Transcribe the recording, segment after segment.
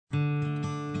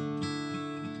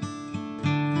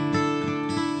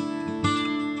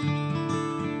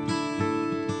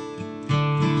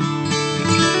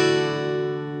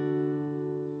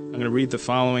going to read the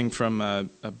following from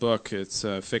a book. It's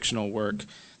a fictional work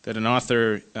that an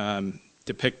author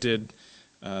depicted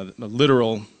a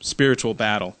literal spiritual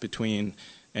battle between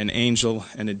an angel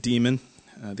and a demon.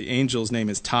 The angel's name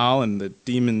is Tal, and the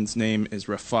demon's name is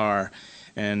Rafar.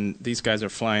 And these guys are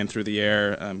flying through the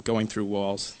air, going through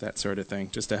walls, that sort of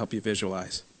thing, just to help you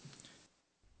visualize.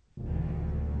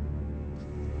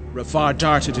 Rafar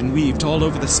darted and weaved all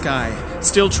over the sky,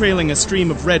 still trailing a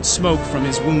stream of red smoke from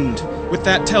his wound. With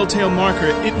that telltale marker,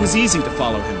 it was easy to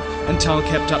follow him, and Tal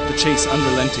kept up the chase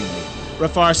unrelentingly.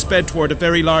 Rafar sped toward a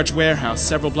very large warehouse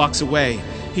several blocks away.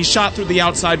 He shot through the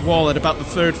outside wall at about the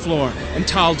 3rd floor, and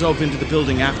Tal dove into the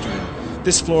building after him.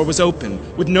 This floor was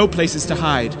open, with no places to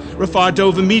hide. Rafar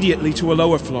dove immediately to a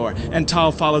lower floor, and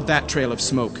Tal followed that trail of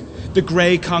smoke. The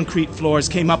gray concrete floors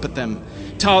came up at them.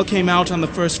 Tal came out on the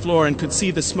 1st floor and could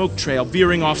see the smoke trail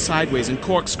veering off sideways and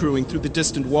corkscrewing through the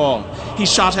distant wall. He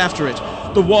shot after it.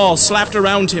 The wall slapped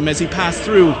around him as he passed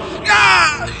through.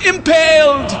 Ah!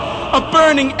 Impaled! A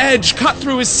burning edge cut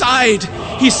through his side.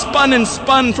 He spun and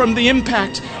spun from the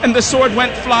impact, and the sword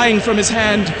went flying from his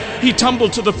hand. He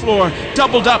tumbled to the floor,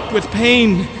 doubled up with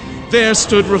pain. There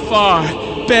stood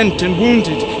Rafar, bent and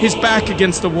wounded, his back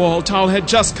against the wall Tal had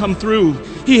just come through.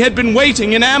 He had been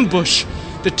waiting in ambush.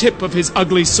 The tip of his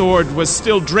ugly sword was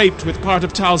still draped with part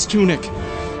of Tal's tunic.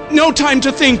 No time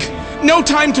to think, no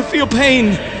time to feel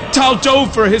pain. Tal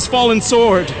dove for his fallen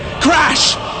sword.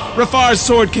 Crash! Rafar's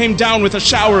sword came down with a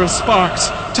shower of sparks.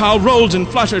 Tal rolled and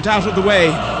fluttered out of the way.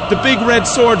 The big red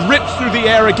sword ripped through the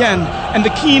air again, and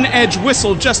the keen edge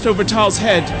whistled just over Tal's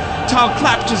head. Tal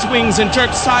clapped his wings and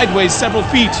jerked sideways several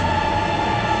feet.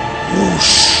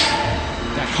 Whoosh!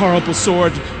 That horrible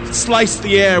sword sliced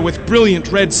the air with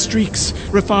brilliant red streaks.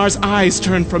 Rafar's eyes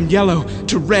turned from yellow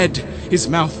to red, his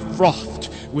mouth frothed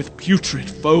with putrid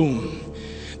foam.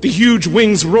 The huge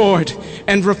wings roared,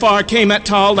 and Rafar came at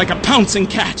Tal like a pouncing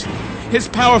cat. His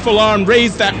powerful arm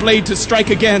raised that blade to strike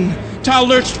again. Tal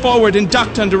lurched forward and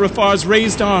ducked under Rafar's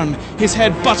raised arm, his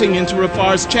head butting into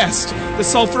Rafar's chest. The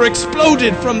sulfur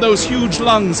exploded from those huge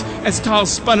lungs as Tal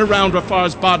spun around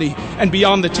Rafar's body and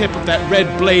beyond the tip of that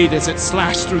red blade as it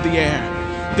slashed through the air.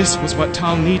 This was what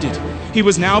Tal needed. He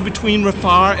was now between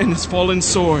Rafar and his fallen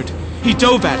sword. He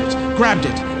dove at it, grabbed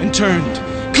it, and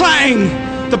turned. Clang!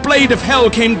 The blade of hell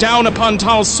came down upon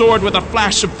Tal's sword with a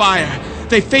flash of fire.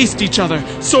 They faced each other,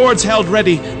 swords held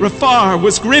ready. Rafar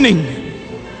was grinning.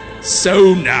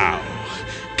 So now,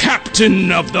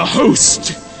 Captain of the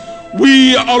host,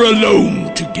 we are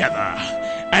alone together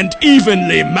and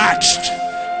evenly matched.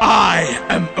 I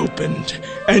am opened,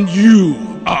 and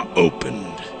you are opened.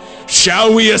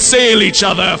 Shall we assail each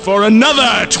other for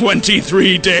another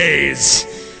 23 days?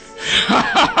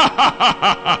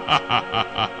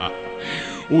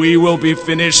 We will be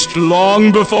finished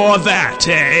long before that,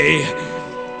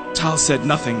 eh? Tal said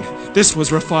nothing. This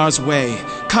was Rafar's way.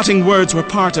 Cutting words were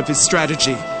part of his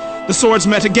strategy. The swords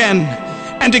met again,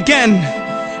 and again.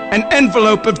 An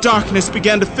envelope of darkness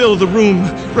began to fill the room.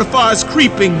 Rafar's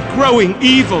creeping, growing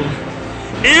evil.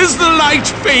 Is the light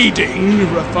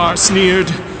fading? Rafar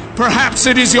sneered. Perhaps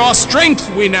it is your strength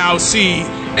we now see,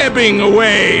 ebbing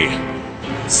away.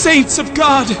 Saints of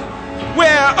God,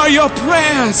 where are your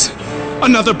prayers?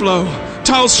 Another blow.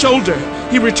 Tal's shoulder.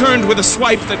 He returned with a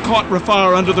swipe that caught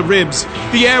Rafar under the ribs.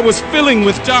 The air was filling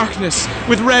with darkness,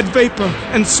 with red vapor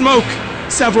and smoke.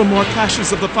 Several more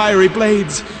clashes of the fiery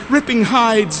blades, ripping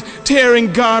hides,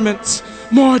 tearing garments.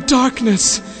 More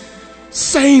darkness.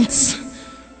 Saints,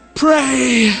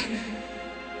 pray!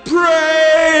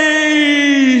 Pray!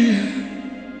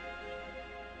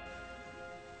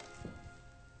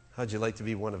 How'd you like to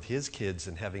be one of his kids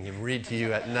and having him read to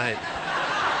you at night?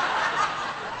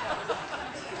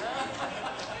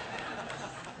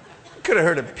 Could have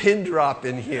heard a pin drop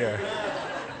in here.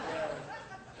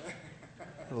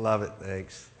 I love it,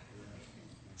 thanks.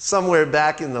 Somewhere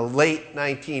back in the late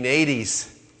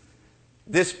 1980s,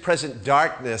 This Present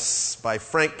Darkness by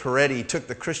Frank Peretti took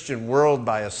the Christian world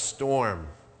by a storm.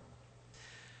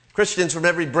 Christians from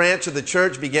every branch of the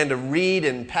church began to read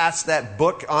and pass that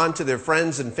book on to their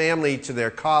friends and family, to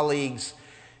their colleagues,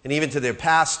 and even to their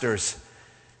pastors.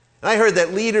 I heard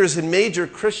that leaders in major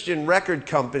Christian record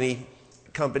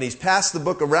companies passed the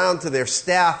book around to their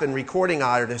staff and recording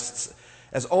artists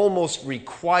as almost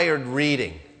required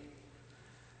reading.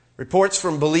 Reports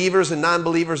from believers and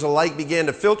non-believers alike began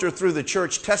to filter through the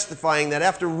church, testifying that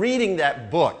after reading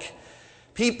that book,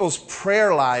 people's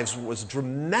prayer lives was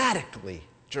dramatically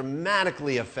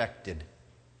affected.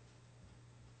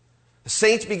 The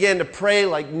saints began to pray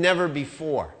like never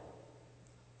before.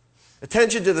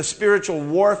 Attention to the spiritual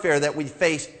warfare that we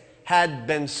faced had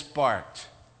been sparked.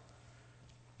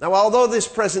 Now, although this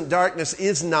present darkness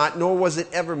is not, nor was it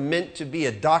ever meant to be,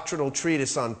 a doctrinal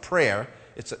treatise on prayer,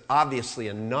 it's obviously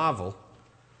a novel,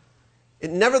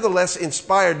 it nevertheless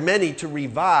inspired many to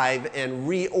revive and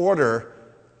reorder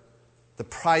the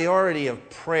priority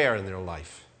of prayer in their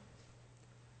life.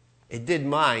 It did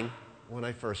mine when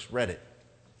I first read it,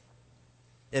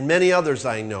 and many others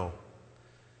I know.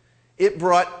 It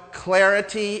brought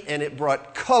clarity and it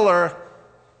brought color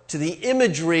to the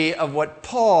imagery of what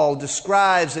Paul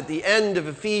describes at the end of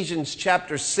Ephesians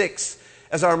chapter 6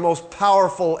 as our most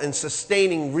powerful and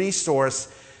sustaining resource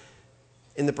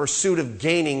in the pursuit of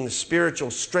gaining the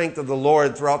spiritual strength of the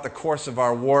Lord throughout the course of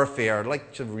our warfare. I'd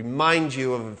like to remind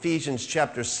you of Ephesians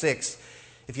chapter 6.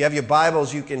 If you have your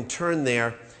Bibles, you can turn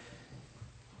there.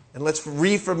 And let's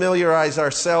refamiliarize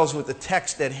ourselves with the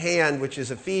text at hand, which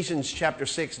is Ephesians chapter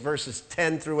 6, verses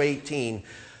 10 through 18.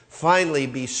 Finally,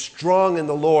 be strong in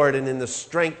the Lord and in the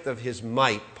strength of his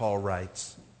might, Paul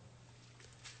writes.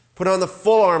 Put on the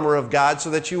full armor of God so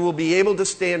that you will be able to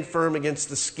stand firm against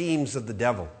the schemes of the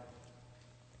devil.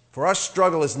 For our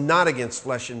struggle is not against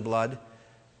flesh and blood,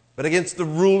 but against the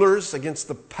rulers, against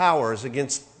the powers,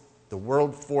 against the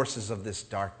world forces of this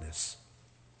darkness,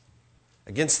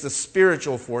 against the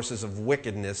spiritual forces of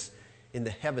wickedness in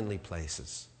the heavenly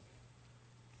places.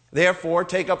 Therefore,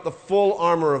 take up the full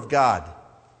armor of God,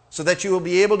 so that you will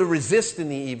be able to resist in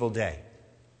the evil day,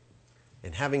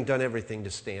 and having done everything, to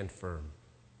stand firm.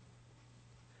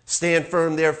 Stand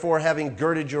firm, therefore, having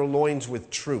girded your loins with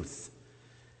truth,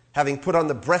 having put on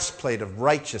the breastplate of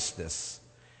righteousness,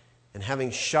 and having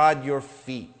shod your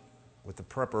feet with the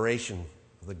preparation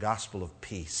of the gospel of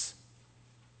peace.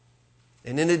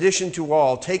 And in addition to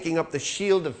all, taking up the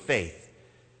shield of faith,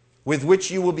 with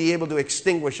which you will be able to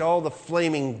extinguish all the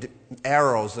flaming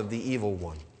arrows of the evil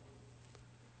one.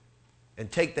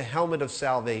 And take the helmet of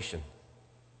salvation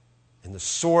and the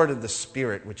sword of the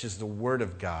Spirit, which is the Word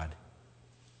of God.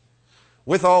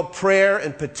 With all prayer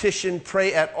and petition,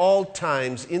 pray at all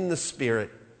times in the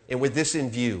Spirit, and with this in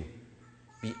view,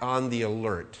 be on the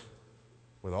alert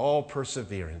with all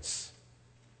perseverance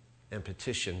and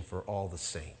petition for all the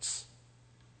saints.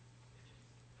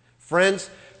 Friends,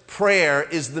 prayer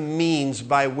is the means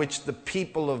by which the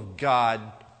people of God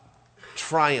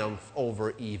triumph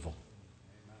over evil.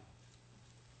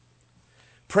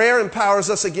 Prayer empowers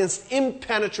us against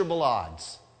impenetrable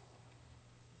odds.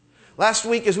 Last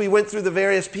week, as we went through the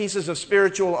various pieces of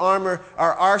spiritual armor,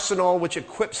 our arsenal which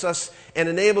equips us and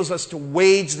enables us to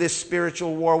wage this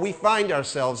spiritual war we find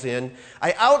ourselves in,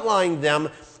 I outlined them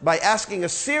by asking a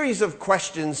series of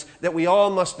questions that we all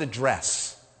must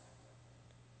address.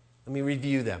 Let me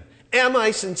review them. Am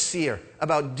I sincere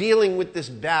about dealing with this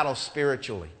battle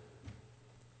spiritually?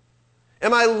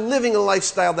 Am I living a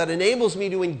lifestyle that enables me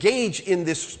to engage in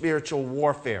this spiritual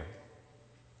warfare?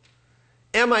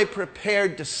 Am I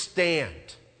prepared to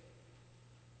stand?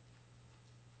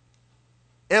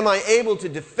 Am I able to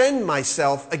defend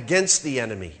myself against the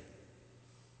enemy?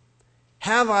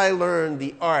 Have I learned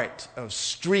the art of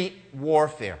street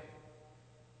warfare?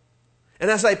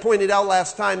 And as I pointed out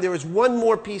last time, there is one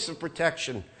more piece of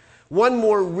protection, one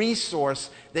more resource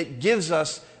that gives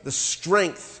us the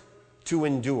strength to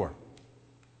endure.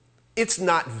 It's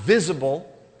not visible,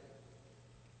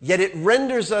 yet it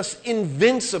renders us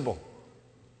invincible.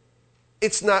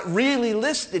 It's not really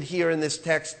listed here in this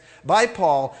text by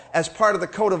Paul as part of the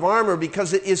coat of armor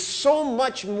because it is so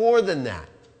much more than that.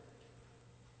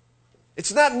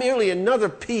 It's not merely another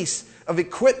piece of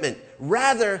equipment.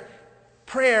 Rather,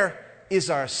 prayer is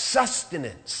our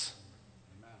sustenance.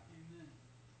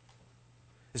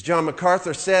 As John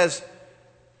MacArthur says,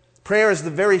 prayer is the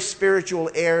very spiritual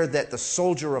air that the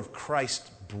soldier of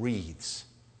Christ breathes.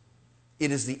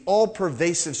 It is the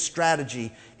all-pervasive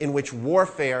strategy in which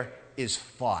warfare is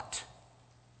fought.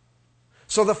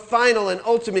 So the final and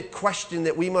ultimate question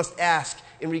that we must ask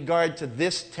in regard to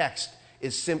this text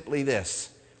is simply this: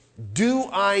 do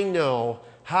I know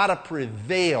how to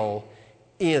prevail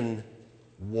in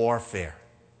warfare?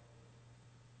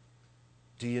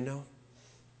 Do you know?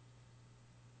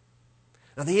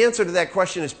 Now, the answer to that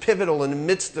question is pivotal in the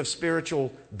midst of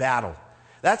spiritual battle.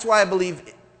 That's why I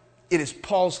believe it is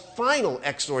Paul's final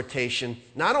exhortation,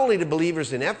 not only to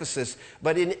believers in Ephesus,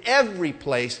 but in every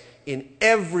place, in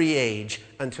every age,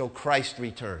 until Christ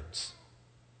returns.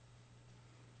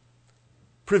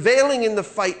 Prevailing in the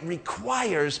fight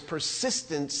requires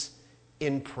persistence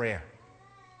in prayer.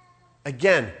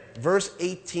 Again, verse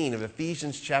 18 of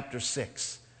Ephesians chapter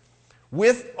 6.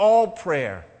 With all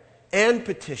prayer and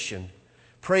petition,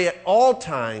 pray at all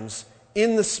times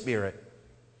in the Spirit,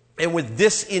 and with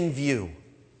this in view,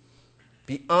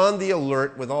 be on the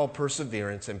alert with all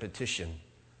perseverance and petition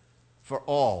for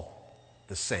all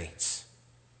the saints.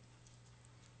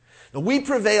 Now, we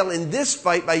prevail in this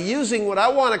fight by using what I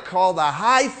want to call the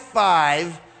high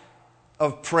five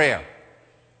of prayer.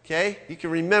 Okay? You can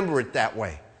remember it that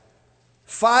way.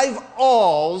 5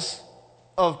 alls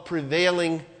of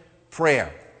prevailing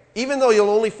prayer. Even though you'll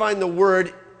only find the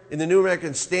word in the New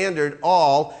American Standard,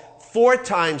 all, 4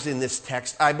 times in this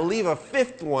text, I believe a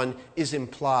 5th one is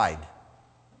implied.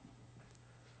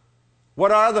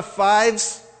 What are the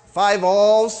 5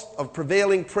 alls of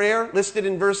prevailing prayer listed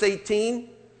in verse 18?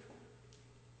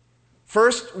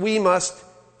 First, we must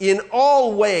in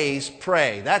all ways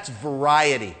pray. That's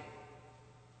variety.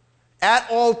 At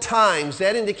all times,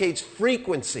 that indicates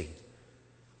frequency.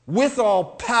 With all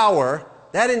power,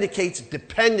 that indicates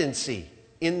dependency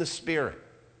in the Spirit.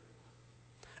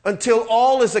 Until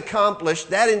all is accomplished,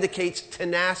 that indicates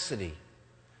tenacity.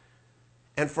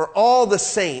 And for all the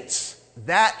saints,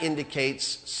 that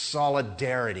indicates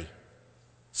solidarity.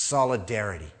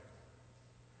 Solidarity.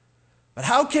 But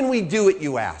how can we do it,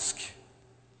 you ask?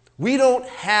 We don't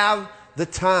have the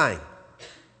time.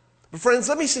 But friends,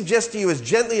 let me suggest to you as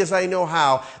gently as I know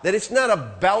how that it's not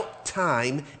about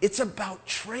time, it's about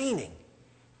training.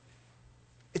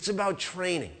 It's about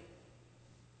training.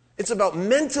 It's about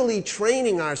mentally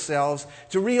training ourselves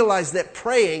to realize that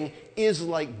praying is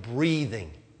like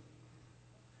breathing.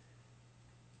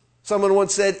 Someone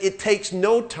once said, it takes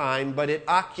no time, but it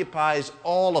occupies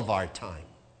all of our time.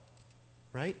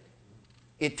 Right?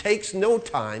 It takes no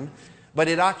time, but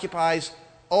it occupies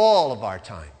all of our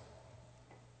time.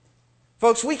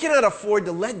 Folks, we cannot afford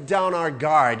to let down our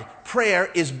guard.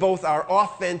 Prayer is both our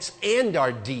offense and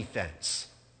our defense.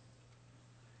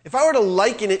 If I were to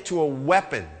liken it to a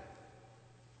weapon,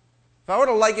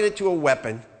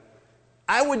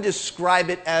 I would describe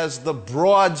it as the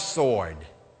broadsword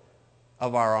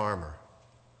of our armor.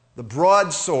 The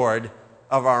broadsword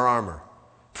of our armor.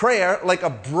 Prayer, like a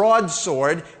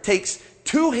broadsword, takes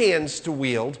 2 hands to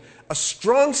wield, a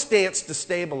strong stance to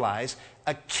stabilize,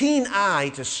 a keen eye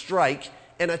to strike,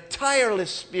 and a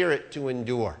tireless spirit to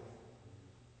endure.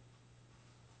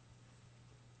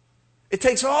 It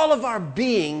takes all of our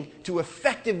being to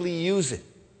effectively use it.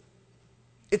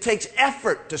 It takes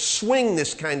effort to swing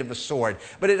this kind of a sword,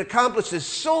 but it accomplishes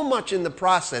so much in the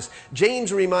process.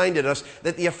 James reminded us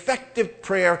that the effective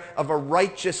prayer of a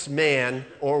righteous man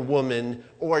or woman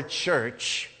or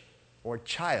church, or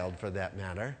child for that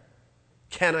matter,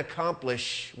 can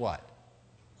accomplish what?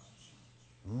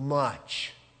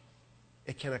 Much.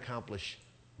 It can accomplish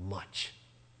much.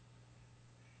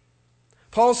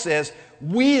 Paul says,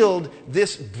 wield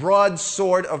this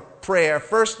broadsword of prayer,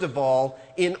 first of all,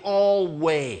 in all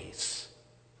ways.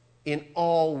 In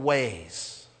all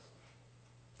ways.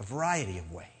 A variety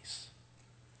of ways.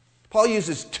 Paul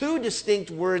uses 2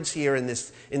 distinct words here in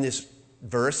this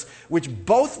verse, which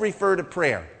both refer to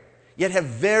prayer, yet have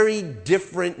very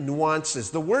different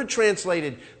nuances. The word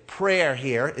translated prayer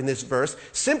here in this verse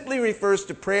simply refers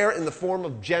to prayer in the form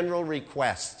of general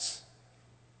requests.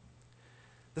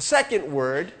 The second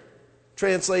word,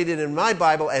 translated in my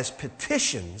Bible as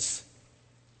petitions,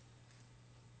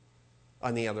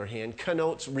 on the other hand,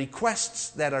 connotes requests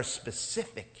that are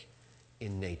specific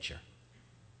in nature.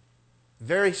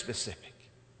 Very specific.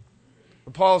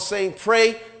 Paul's saying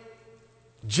pray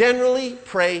generally,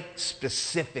 pray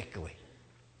specifically.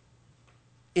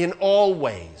 In all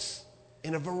ways.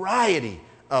 In a variety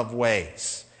of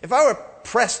ways. If I were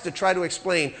pressed to try to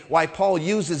explain why Paul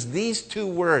uses these 2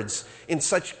 words in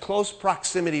such close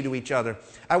proximity to each other,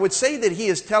 I would say that he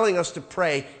is telling us to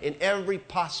pray in every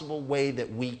possible way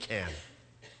that we can.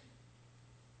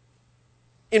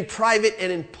 In private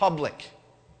and in public.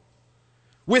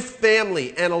 With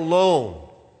family and alone.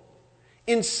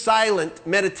 In silent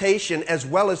meditation as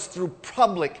well as through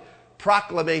public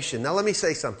proclamation. Now let me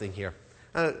say something here.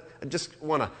 I just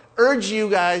want to urge you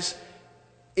guys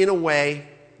in a way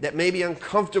that may be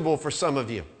uncomfortable for some of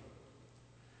you.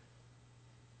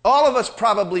 All of us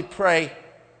probably pray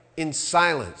in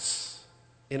silence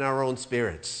in our own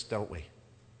spirits, don't we?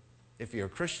 If you're a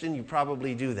Christian, you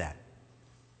probably do that.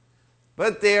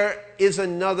 But there is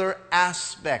another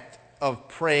aspect of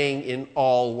praying in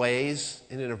all ways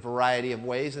and in a variety of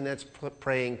ways, and that's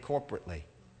praying corporately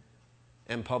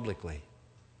and publicly.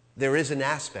 There is an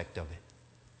aspect of it.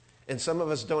 And some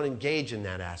of us don't engage in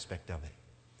that aspect of it.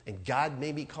 And God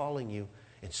may be calling you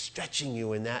and stretching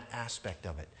you in that aspect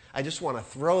of it. I just want to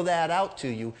throw that out to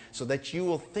you so that you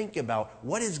will think about,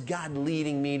 what is God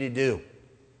leading me to do?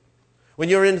 When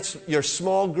you're in your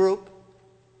small group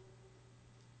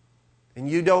and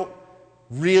you don't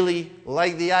really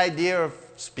like the idea of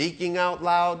speaking out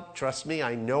loud, trust me,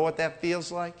 I know what that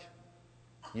feels like.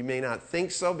 You may not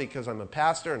think so because I'm a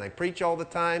pastor and I preach all the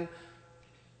time.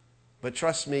 But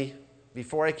trust me,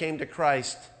 before I came to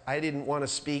Christ, I didn't want to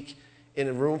speak in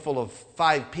a room full of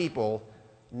 5 people,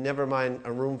 never mind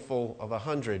a room full of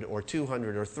 100 or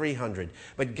 200 or 300.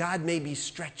 But God may be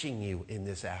stretching you in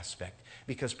this aspect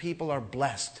because people are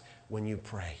blessed when you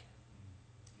pray.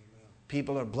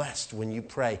 People are blessed when you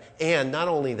pray. And not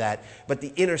only that, but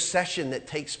the intercession that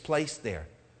takes place there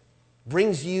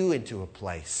brings you into a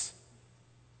place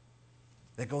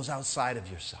that goes outside of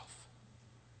yourself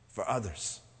for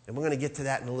others. And we're going to get to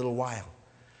that in a little while.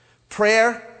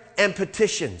 Prayer and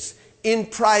petitions in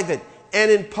private and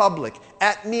in public,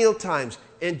 at meal times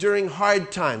and during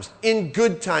hard times, in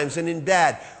good times and in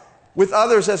bad, with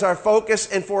others as our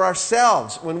focus and for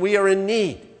ourselves when we are in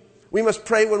need. We must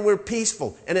pray when we're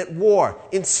peaceful and at war,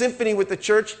 in symphony with the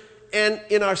church and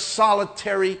in our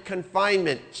solitary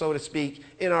confinement, so to speak,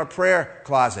 in our prayer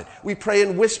closet. We pray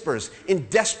in whispers, in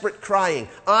desperate crying,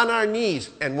 on our knees,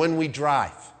 and when we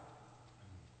drive.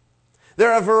 There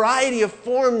are a variety of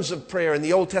forms of prayer in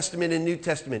the Old Testament and New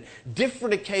Testament.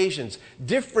 Different occasions,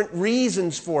 different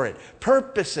reasons for it,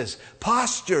 purposes,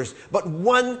 postures. But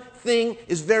one thing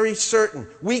is very certain.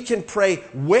 We can pray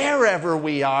wherever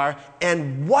we are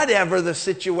and whatever the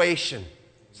situation.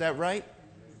 Is that right?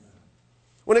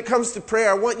 When it comes to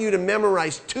prayer, I want you to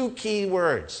memorize 2 key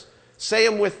words. Say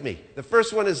them with me. The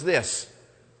first one is this: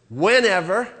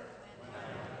 whenever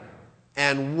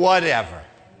and whatever.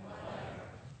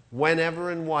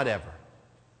 Whenever and whatever.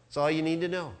 That's all you need to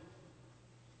know.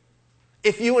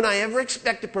 If you and I ever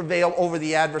expect to prevail over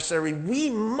the adversary, we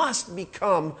must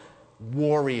become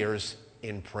warriors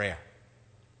in prayer.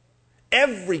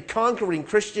 Every conquering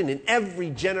Christian in every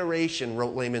generation,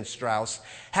 wrote Lehman Strauss,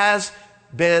 has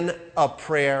been a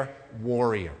prayer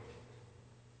warrior.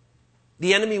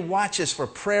 The enemy watches for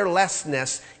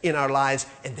prayerlessness in our lives,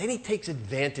 and then he takes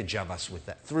advantage of us with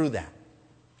that, through that.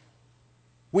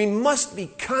 We must be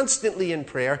constantly in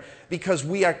prayer because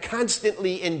we are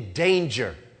constantly in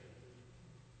danger.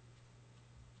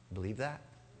 Believe that?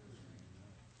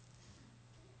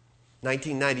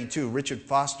 1992, Richard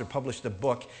Foster published a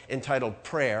book entitled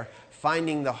Prayer,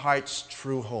 Finding the Heart's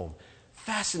True Home.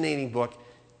 Fascinating book,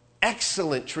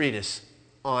 excellent treatise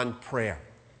on prayer.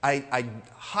 I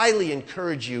highly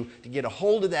encourage you to get a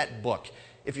hold of that book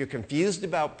if you're confused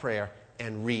about prayer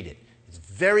and read it. It's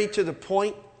very to the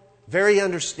point, very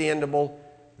understandable,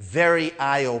 very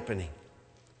eye-opening.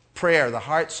 Prayer,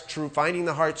 Finding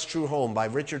the Heart's True Home by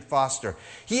Richard Foster.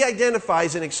 He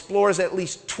identifies and explores at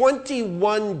least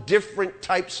 21 different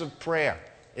types of prayer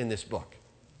in this book.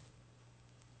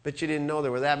 Bet you didn't know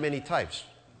there were that many types.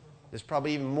 There's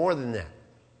probably even more than that.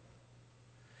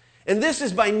 And this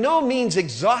is by no means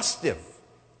exhaustive.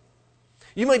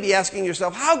 You might be asking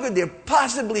yourself, how could there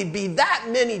possibly be that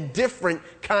many different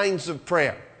kinds of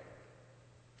prayer?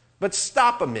 But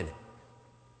stop a minute.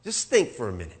 Just think for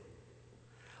a minute.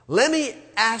 Let me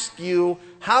ask you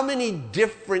how many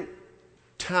different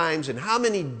times and how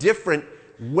many different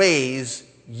ways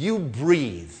you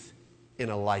breathe in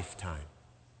a lifetime.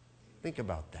 Think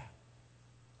about that.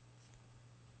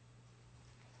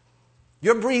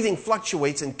 Your breathing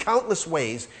fluctuates in countless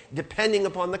ways depending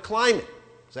upon the climate.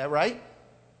 Is that right?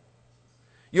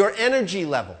 Your energy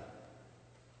level.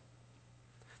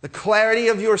 The clarity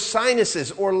of your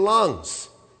sinuses or lungs.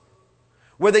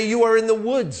 Whether you are in the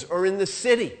woods or in the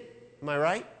city. Am I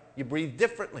right? You breathe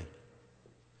differently.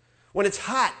 When it's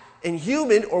hot and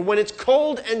humid or when it's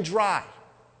cold and dry.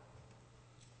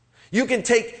 You can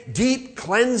take deep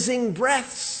cleansing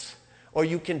breaths or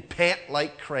you can pant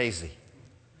like crazy.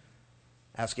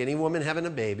 Ask any woman having a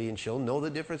baby and she'll know the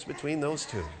difference between those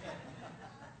two.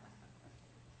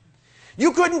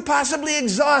 You couldn't possibly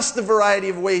exhaust the variety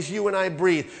of ways you and I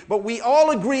breathe, but we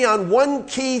all agree on one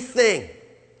key thing.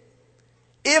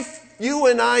 If you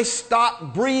and I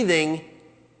stop breathing,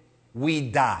 we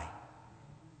die.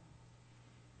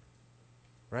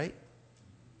 Right?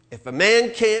 If a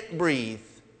man can't breathe,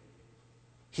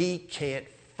 he can't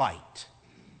fight.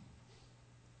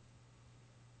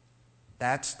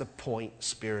 That's the point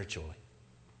spiritually.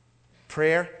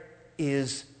 Prayer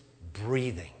is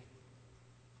breathing.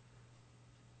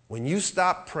 When you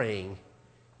stop praying,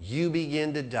 you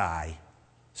begin to die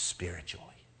spiritually.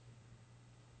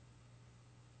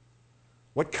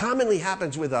 What commonly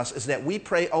happens with us is that we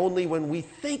pray only when we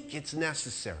think it's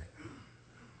necessary.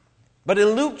 But in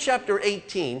Luke chapter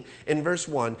 18, in verse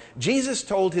 1, Jesus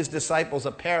told his disciples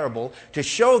a parable to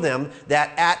show them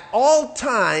that at all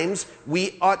times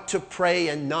we ought to pray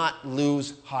and not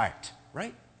lose heart.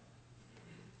 Right?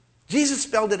 Jesus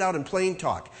spelled it out in plain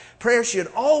talk. Prayer should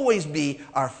always be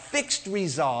our fixed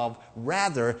resolve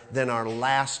rather than our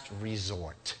last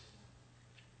resort.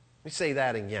 Let me say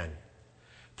that again.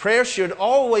 Prayer should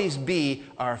always be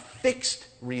our fixed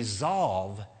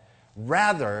resolve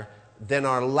rather than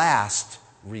our last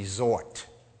resort.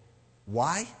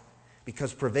 Why?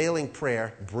 Because prevailing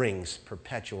prayer brings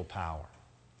perpetual power.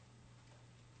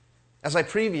 As I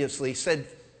previously said,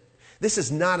 this is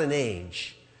not an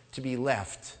age to be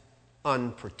left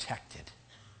unprotected.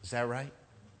 Is that right?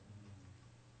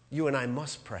 You and I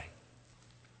must pray.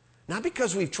 Not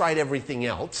because we've tried everything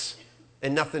else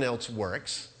and nothing else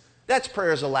works. That's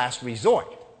prayer as a last resort.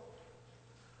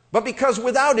 But because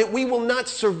without it we will not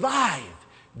survive.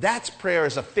 That's prayer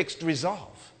as a fixed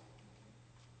resolve.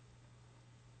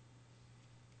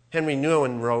 Henry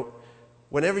Nouwen wrote,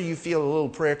 whenever you feel a little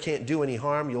prayer can't do any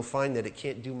harm, you'll find that it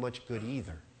can't do much good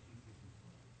either.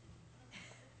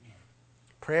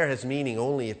 Prayer has meaning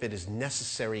only if it is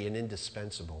necessary and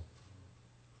indispensable.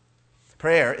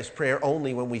 Prayer is prayer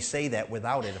only when we say that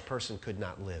without it a person could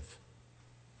not live.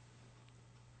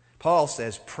 Paul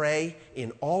says, pray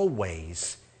in all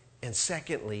ways, and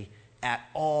secondly, at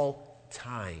all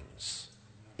times,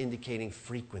 indicating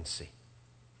frequency.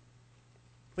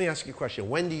 Let me ask you a question.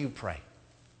 When do you pray?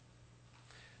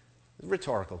 A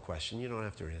rhetorical question. You don't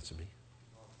have to answer me.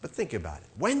 But think about it.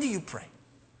 When do you pray?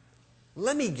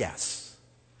 Let me guess.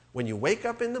 When you wake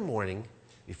up in the morning,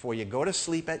 before you go to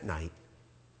sleep at night,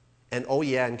 and oh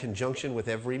yeah, in conjunction with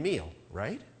every meal,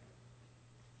 right?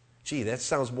 Gee, that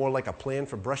sounds more like a plan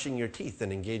for brushing your teeth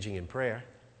than engaging in prayer.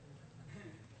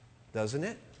 Doesn't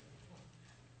it?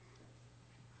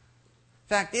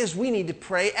 Fact is, we need to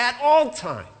pray at all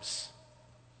times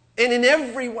and in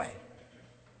every way.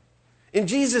 In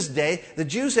Jesus' day, the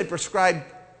Jews had prescribed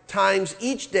times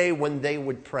each day when they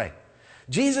would pray.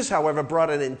 Jesus, however, brought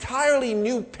an entirely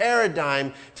new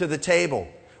paradigm to the table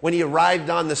when he arrived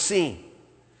on the scene.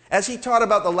 As he taught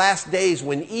about the last days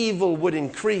when evil would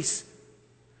increase,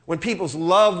 when people's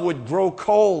love would grow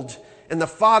cold, and the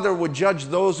Father would judge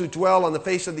those who dwell on the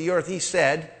face of the earth, he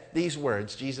said these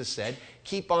words, Jesus said,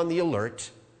 keep on the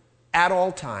alert at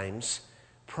all times,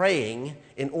 praying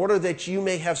in order that you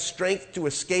may have strength to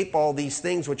escape all these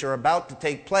things which are about to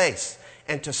take place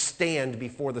and to stand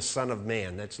before the Son of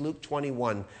Man. That's Luke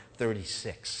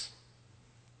 21:36.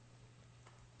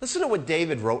 Listen to what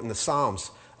David wrote in the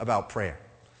Psalms about prayer.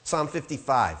 Psalm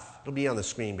 55. It'll be on the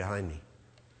screen behind me.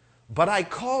 But I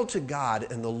call to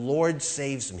God, and the Lord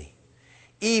saves me.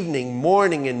 Evening,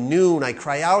 morning, and noon, I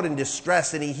cry out in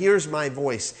distress, and he hears my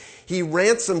voice. He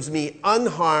ransoms me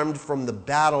unharmed from the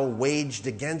battle waged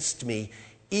against me,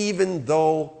 even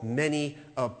though many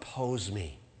oppose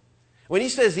me. When he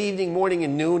says evening, morning,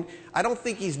 and noon, I don't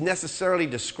think he's necessarily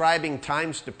describing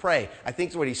times to pray. I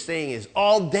think what he's saying is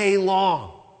all day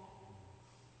long.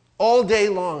 All day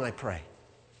long I pray.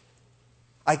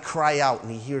 I cry out,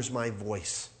 and he hears my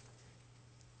voice.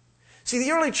 See,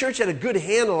 the early church had a good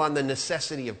handle on the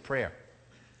necessity of prayer.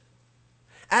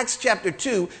 Acts chapter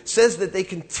 2 says that they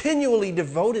continually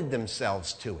devoted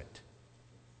themselves to it.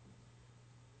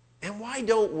 And why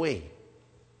don't we?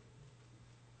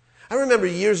 I remember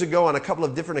years ago on a couple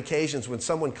of different occasions when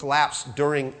someone collapsed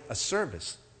during a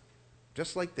service,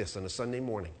 just like this on a Sunday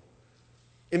morning.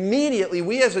 Immediately,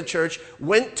 we as a church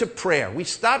went to prayer. We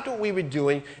stopped what we were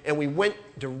doing and we went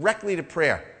directly to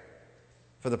prayer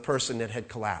for the person that had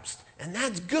collapsed. And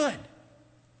that's good.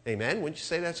 Amen? Wouldn't you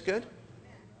say that's good?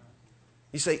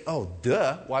 You say, oh,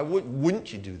 duh. Why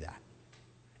wouldn't you do that?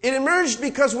 It emerged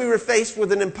because we were faced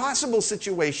with an impossible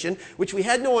situation which we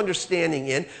had no understanding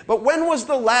in. But when was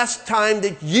the last time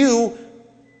that you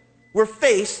were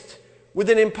faced with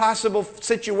an impossible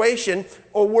situation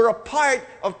or were a part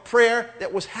of prayer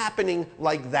that was happening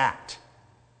like that?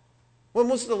 When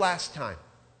was the last time?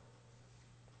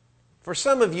 For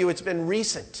some of you, it's been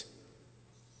recent.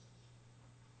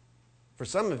 For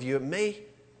some of you, it may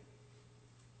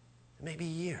be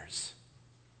years.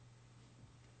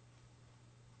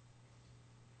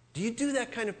 Do you do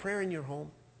that kind of prayer in your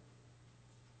home?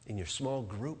 In your small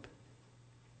group?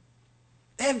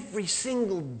 Every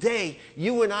single day,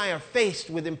 you and I are faced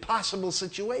with impossible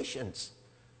situations.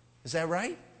 Is that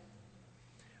right?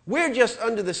 We're just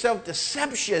under the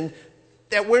self-deception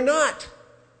that we're not.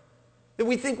 That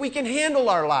we think we can handle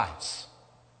our lives.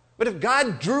 But if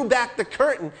God drew back the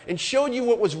curtain and showed you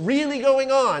what was really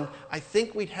going on, I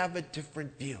think we'd have a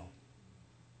different view.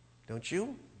 Don't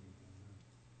you?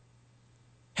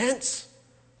 Hence,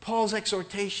 Paul's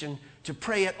exhortation to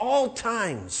pray at all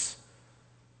times,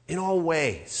 in all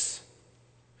ways.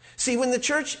 See, when the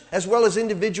church, as well as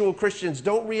individual Christians,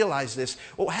 don't realize this,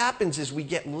 what happens is we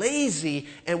get lazy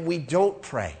and we don't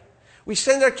pray. We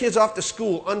send our kids off to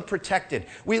school unprotected.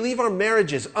 We leave our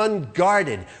marriages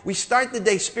unguarded. We start the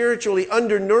day spiritually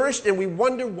undernourished, and we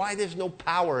wonder why there's no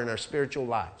power in our spiritual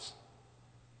lives.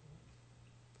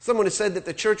 Someone has said that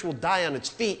the church will die on its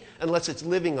feet unless it's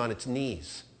living on its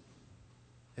knees.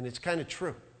 And it's kind of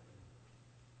true.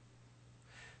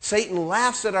 Satan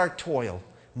laughs at our toil,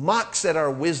 mocks at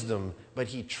our wisdom, but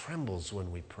he trembles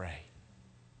when we pray.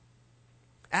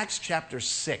 Acts chapter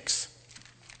 6.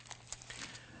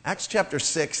 Acts chapter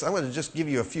 6, I'm going to just give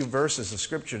you a few verses of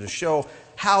Scripture to show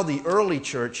how the early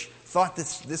church thought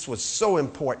this was so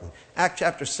important. Acts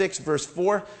chapter 6, verse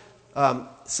 4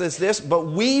 says this, "But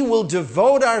we will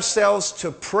devote ourselves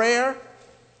to prayer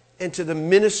and to the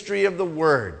ministry of the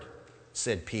word,"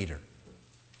 said Peter.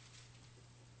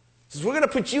 He says, we're going to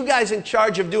put you guys in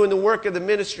charge of doing the work of the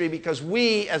ministry because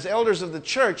we, as elders of the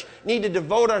church, need to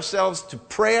devote ourselves to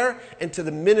prayer and to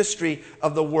the ministry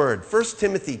of the word. 1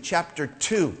 Timothy chapter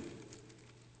 2.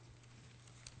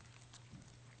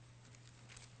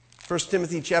 1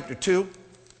 Timothy chapter 2,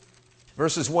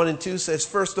 verses 1 and 2 says,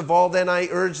 "First of all, then I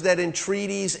urge that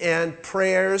entreaties and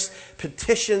prayers,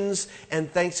 petitions and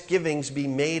thanksgivings be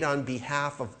made on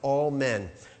behalf of all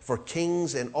men, for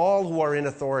kings and all who are in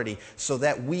authority, so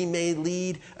that we may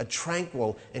lead a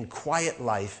tranquil and quiet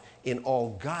life in all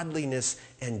godliness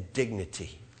and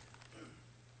dignity."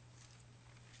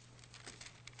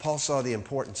 Paul saw the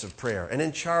importance of prayer. And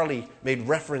then Charlie made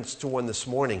reference to one this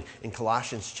morning in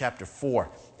Colossians chapter 4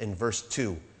 and verse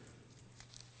 2.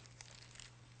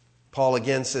 Paul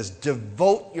again says,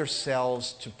 devote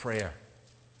yourselves to prayer,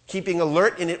 keeping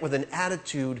alert in it with an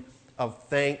attitude of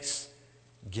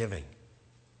thanksgiving.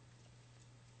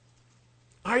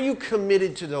 Are you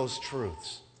committed to those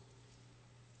truths?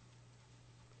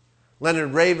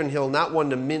 Leonard Ravenhill, not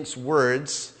one to mince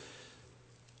words,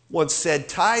 once said,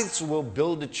 "Tithes will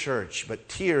build a church, but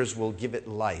tears will give it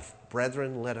life.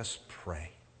 Brethren, let us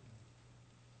pray."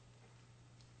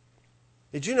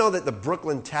 Did you know that the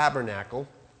Brooklyn Tabernacle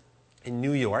in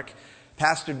New York,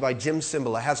 pastored by Jim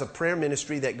Cymbala, has a prayer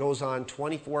ministry that goes on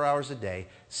 24 hours a day,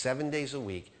 7 days a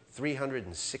week,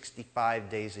 365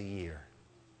 days a year?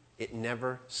 It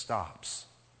never stops.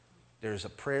 There's a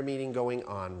prayer meeting going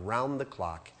on round the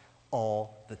clock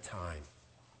all the time.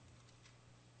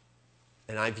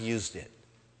 And I've used it.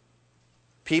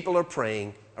 People are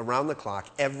praying around the clock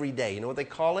every day. You know what they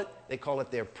call it? They call it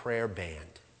their prayer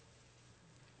band.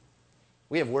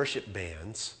 We have worship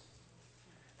bands.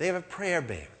 They have a prayer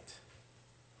band.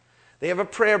 They have a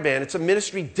prayer band. It's a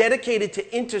ministry dedicated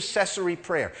to intercessory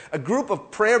prayer. A group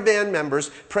of prayer band members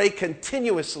pray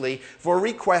continuously for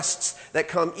requests that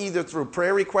come either through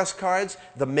prayer request cards,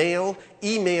 the mail,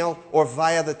 email, or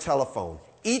via the telephone.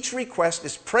 Each request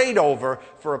is prayed over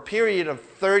for a period of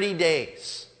 30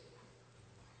 days.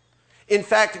 In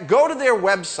fact, go to their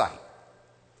website.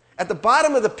 At the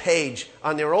bottom of the page,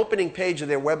 on their opening page of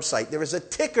their website, there is a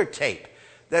ticker tape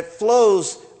that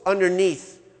flows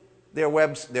underneath their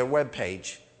web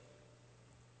page,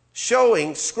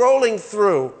 scrolling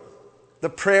through the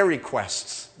prayer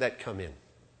requests that come in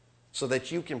so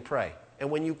that you can pray. And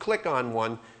when you click on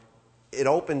one, it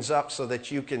opens up so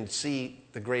that you can see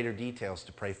the greater details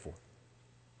to pray for.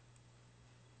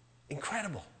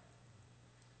 Incredible.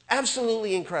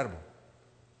 Absolutely incredible.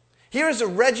 Here is a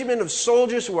regiment of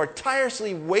soldiers who are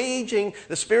tirelessly waging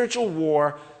the spiritual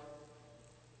war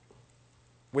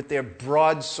with their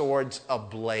broadswords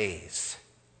ablaze.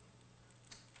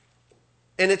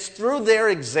 And it's through their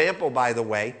example, by the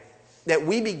way, that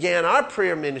we began our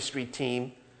prayer ministry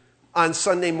team on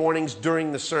Sunday mornings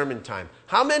during the sermon time.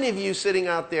 How many of you sitting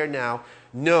out there now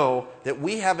know that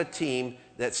we have a team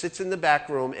that sits in the back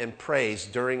room and prays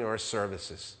during our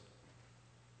services?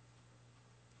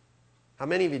 How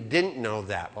many of you didn't know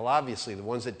that? Well, obviously, the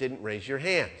ones that didn't raise your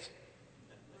hands.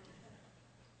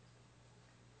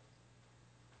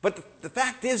 But the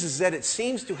fact is that it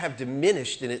seems to have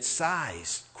diminished in its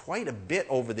size quite a bit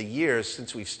over the years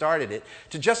since we've started it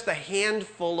to just a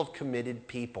handful of committed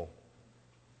people.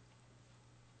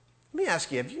 Let me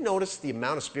ask you, have you noticed the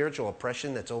amount of spiritual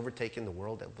oppression that's overtaken the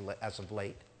world as of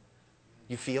late?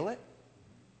 You feel it?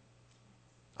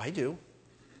 I do.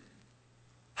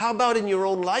 How about in your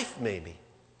own life, maybe,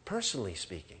 personally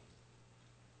speaking?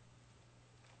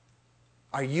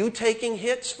 Are you taking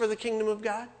hits for the kingdom of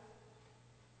God?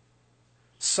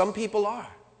 Some people are.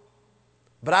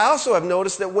 But I also have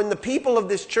noticed that when the people of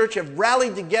this church have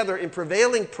rallied together in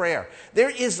prevailing prayer, there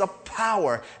is a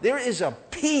power, there is a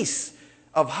peace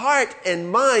of heart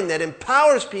and mind that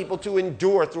empowers people to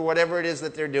endure through whatever it is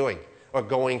that they're doing or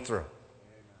going through.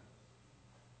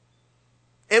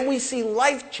 And we see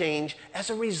life change as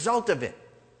a result of it.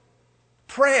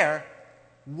 Prayer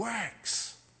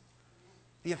works.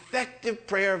 The effective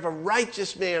prayer of a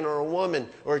righteous man or a woman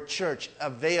or a church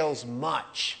avails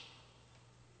much.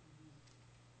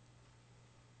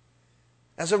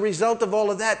 As a result of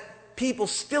all of that, people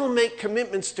still make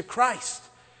commitments to Christ.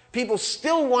 People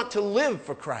still want to live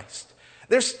for Christ.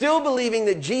 They're still believing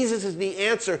that Jesus is the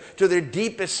answer to their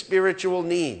deepest spiritual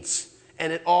needs.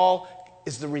 And it all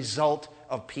is the result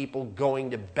of people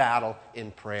going to battle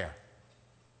in prayer.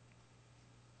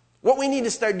 What we need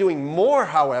to start doing more,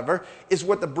 however, is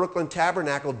what the Brooklyn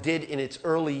Tabernacle did in its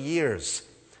early years.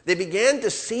 They began to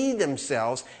see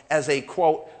themselves as a,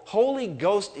 quote, Holy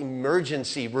Ghost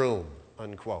emergency room,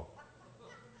 unquote.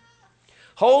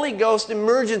 Holy Ghost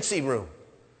emergency room,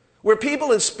 where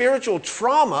people in spiritual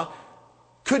trauma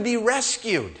could be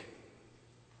rescued.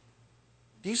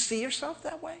 Do you see yourself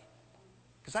that way?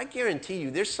 Because I guarantee you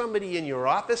there's somebody in your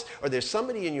office, or there's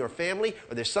somebody in your family,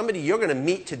 or there's somebody you're going to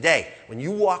meet today when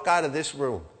you walk out of this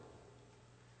room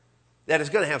that is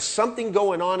going to have something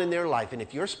going on in their life. And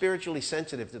if you're spiritually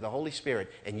sensitive to the Holy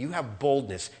Spirit and you have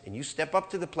boldness and you step up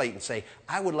to the plate and say,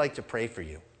 I would like to pray for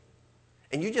you,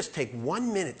 and you just take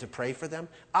 1 minute to pray for them,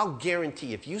 I'll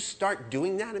guarantee if you start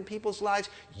doing that in people's lives,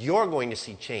 you're going to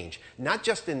see change. Not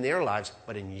just in their lives,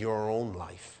 but in your own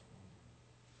life.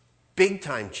 Big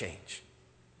time change.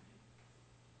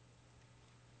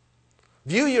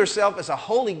 View yourself as a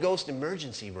Holy Ghost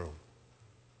emergency room.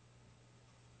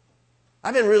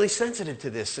 I've been really sensitive to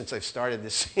this since I've started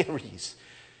this series.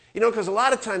 You know, because a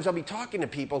lot of times I'll be talking to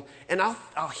people and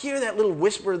I'll hear that little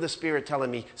whisper of the Spirit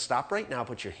telling me, stop right now,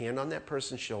 put your hand on that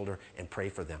person's shoulder and pray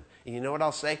for them. And you know what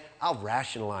I'll say? I'll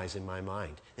rationalize in my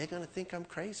mind. They're going to think I'm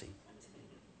crazy.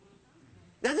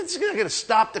 Now, that's not going to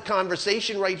stop the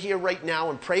conversation right here, right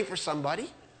now, and pray for somebody.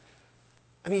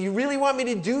 I mean, you really want me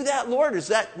to do that, Lord? Or is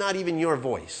that not even your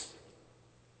voice?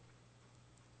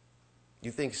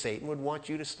 You think Satan would want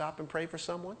you to stop and pray for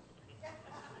someone?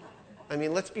 I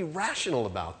mean, let's be rational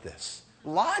about this.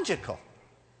 Logical.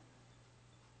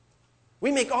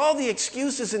 We make all the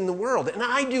excuses in the world, and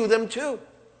I do them too.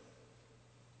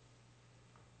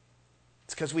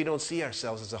 It's because we don't see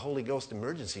ourselves as a Holy Ghost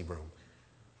emergency room.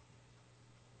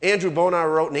 Andrew Bonar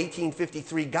wrote in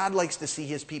 1853, God likes to see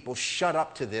his people shut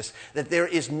up to this, that there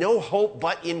is no hope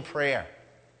but in prayer.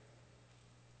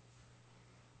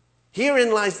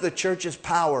 Herein lies the church's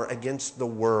power against the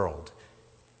world.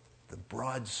 The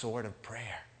broadsword of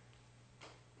prayer.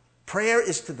 Prayer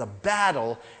is to the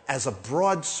battle as a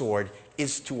broadsword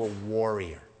is to a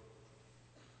warrior.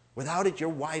 Without it, you're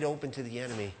wide open to the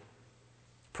enemy.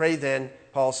 Pray then,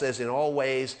 Paul says, in all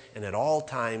ways and at all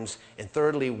times, and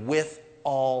thirdly, with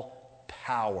all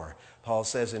power. Paul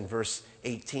says in verse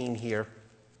 18 here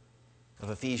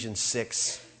of Ephesians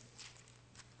 6,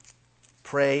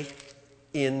 pray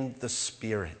in the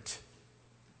Spirit.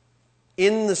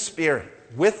 In the Spirit,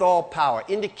 with all power,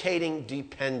 indicating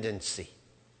dependency.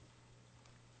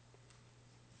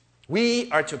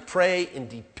 We are to pray in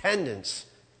dependence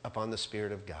upon the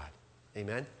Spirit of God.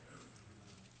 Amen?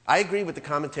 I agree with the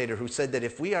commentator who said that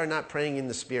if we are not praying in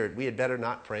the Spirit, we had better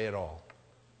not pray at all.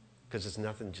 Because it's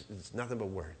nothing but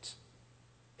words.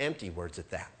 Empty words at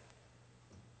that.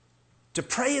 To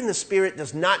pray in the Spirit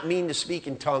does not mean to speak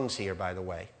in tongues here, by the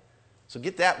way. So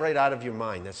get that right out of your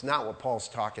mind. That's not what Paul's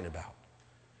talking about.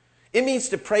 It means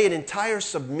to pray in entire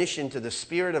submission to the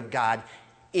Spirit of God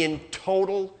in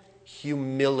total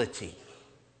humility.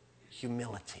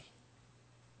 Humility.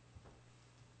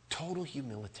 Total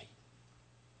humility.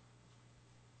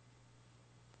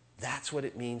 That's what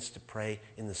it means to pray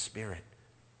in the Spirit.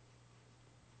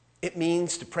 It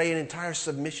means to pray in entire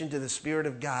submission to the Spirit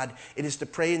of God. It is to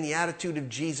pray in the attitude of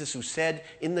Jesus, who said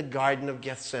in the Garden of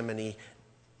Gethsemane,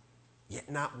 yet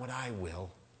not what I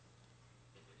will,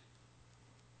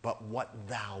 but what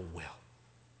thou wilt.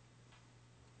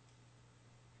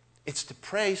 It's to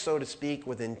pray, so to speak,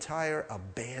 with entire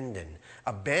abandon,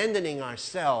 abandoning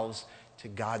ourselves to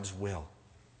God's will.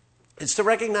 It's to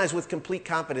recognize with complete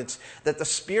confidence that the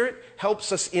Spirit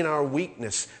helps us in our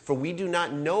weakness, for we do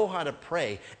not know how to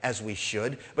pray as we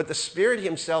should, but the Spirit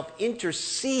himself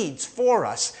intercedes for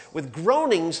us with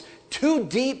groanings too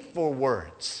deep for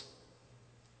words.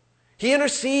 He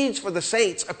intercedes for the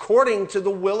saints according to the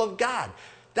will of God.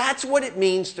 That's what it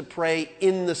means to pray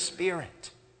in the Spirit.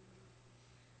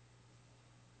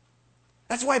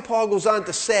 That's why Paul goes on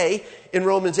to say in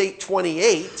Romans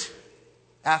 8:28,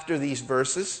 after these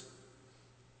verses,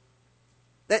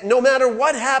 that no matter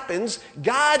what happens,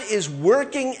 God is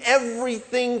working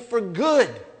everything for good.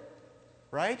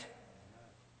 Right?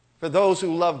 For those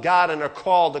who love God and are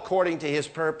called according to his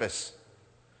purpose.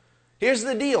 Here's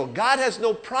the deal. God has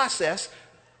no process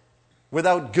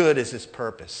without good as his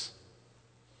purpose.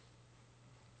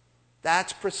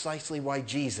 That's precisely why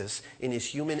Jesus, in his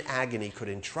human agony, could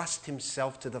entrust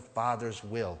himself to the Father's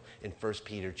will in 1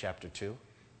 Peter chapter 2.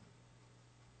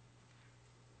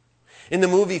 In the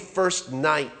movie First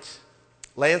Knight,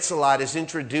 Lancelot is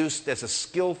introduced as a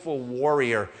skillful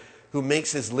warrior who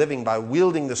makes his living by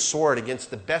wielding the sword against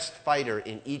the best fighter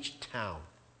in each town.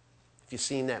 If you've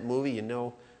seen that movie, you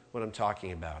know what I'm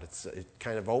talking about. It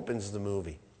kind of opens the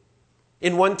movie.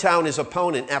 In one town, his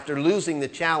opponent, after losing the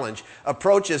challenge,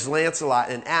 approaches Lancelot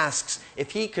and asks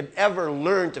if he could ever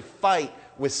learn to fight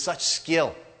with such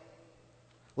skill.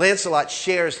 Lancelot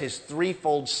shares his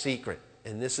threefold secret,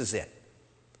 and this is it.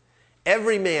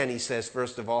 Every man, he says,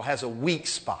 first of all, has a weak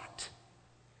spot.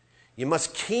 You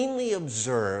must keenly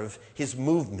observe his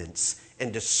movements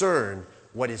and discern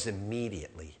what it is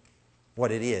immediately,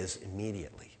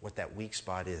 what that weak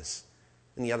spot is.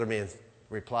 And the other man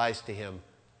replies to him,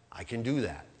 I can do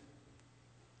that.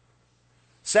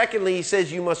 Secondly, he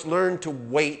says you must learn to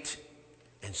wait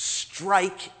and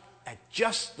strike at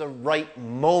just the right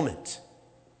moment.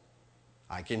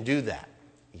 I can do that,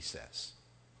 he says.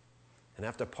 And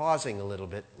after pausing a little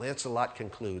bit, Lancelot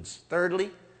concludes.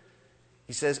 Thirdly,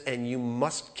 he says, and you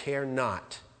must care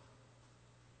not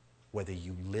whether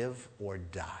you live or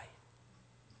die.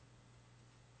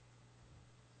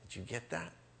 Did you get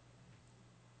that?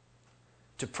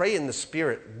 To pray in the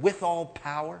Spirit with all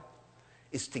power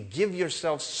is to give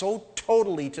yourself so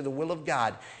totally to the will of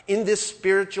God in this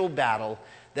spiritual battle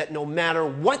that no matter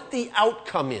what the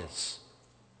outcome is,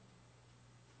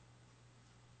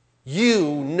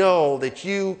 you know that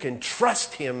you can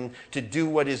trust him to do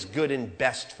what is good and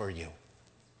best for you.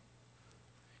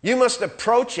 You must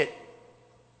approach it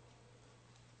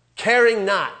caring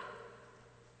not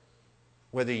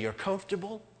whether you're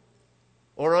comfortable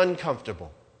or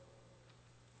uncomfortable,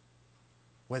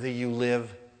 whether you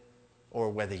live or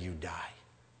whether you die.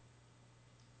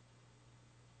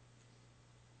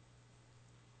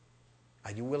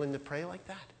 Are you willing to pray like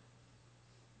that?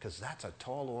 Because that's a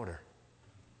tall order.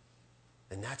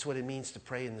 And that's what it means to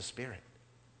pray in the Spirit.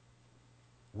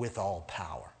 With all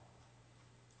power.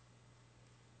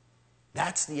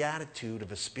 That's the attitude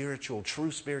of a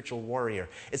true spiritual warrior.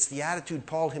 It's the attitude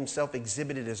Paul himself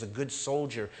exhibited as a good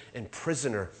soldier and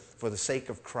prisoner for the sake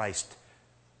of Christ.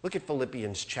 Look at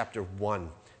Philippians chapter 1,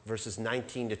 verses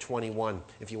 19 to 21,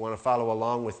 if you want to follow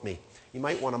along with me. You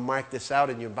might want to mark this out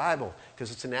in your Bible,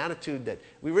 because it's an attitude that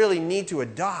we really need to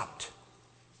adopt.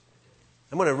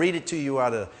 I'm going to read it to you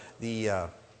out of the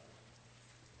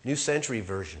New Century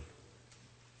Version.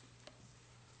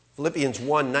 Philippians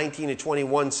 1, 19 to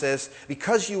 21 says,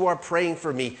 because you are praying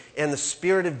for me and the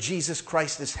Spirit of Jesus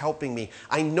Christ is helping me,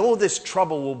 I know this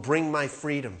trouble will bring my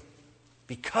freedom.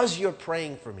 Because you're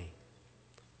praying for me.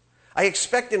 I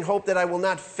expect and hope that I will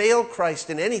not fail Christ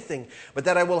in anything, but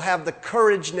that I will have the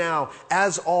courage now,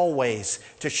 as always,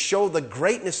 to show the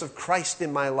greatness of Christ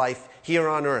in my life here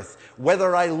on earth,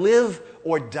 whether I live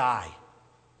or die.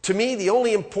 To me, the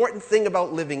only important thing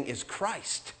about living is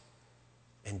Christ,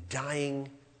 and dying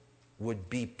would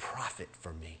be profit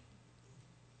for me.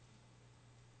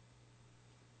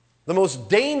 The most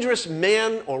dangerous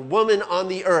man or woman on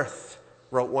the earth,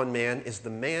 wrote one man, is the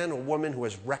man or woman who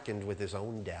has reckoned with his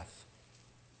own death.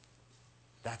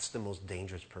 That's the most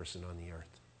dangerous person on the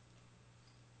earth.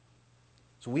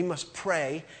 So we must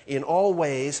pray in all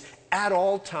ways, at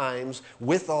all times,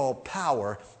 with all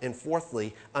power, and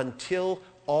fourthly, until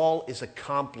all is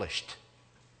accomplished.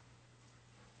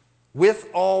 With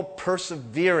all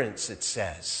perseverance, it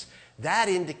says. That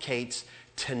indicates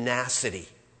tenacity.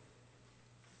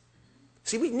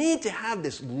 See, we need to have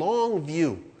this long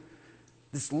view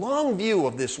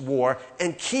of this war,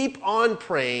 and keep on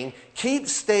praying, keep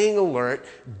staying alert,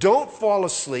 don't fall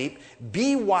asleep,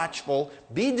 be watchful,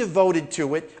 be devoted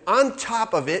to it, on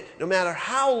top of it, no matter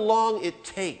how long it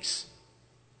takes.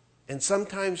 And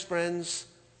sometimes, friends,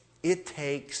 it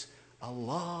takes a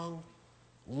long,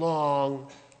 long,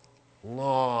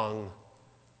 long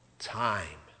time.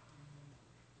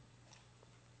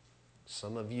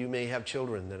 Some of you may have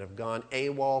children that have gone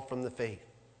AWOL from the faith.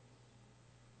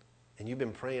 And you've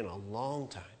been praying a long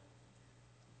time.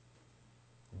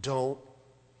 Don't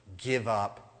give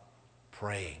up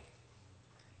praying.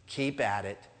 Keep at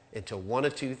it until one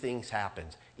of two things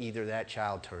happens. Either that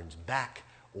child turns back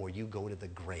or you go to the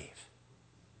grave.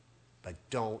 But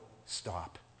don't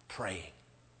stop praying.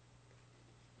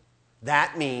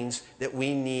 That means that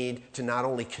we need to not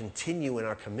only continue in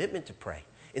our commitment to pray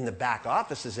in the back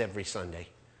offices every Sunday,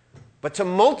 but to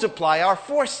multiply our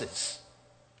forces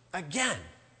again.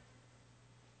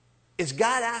 Is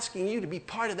God asking you to be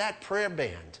part of that prayer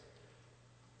band?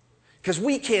 Because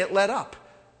we can't let up.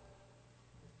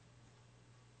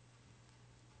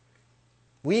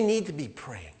 We need to be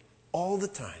praying all the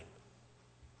time,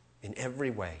 in every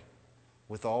way,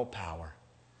 with all power,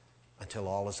 until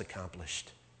all is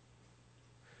accomplished.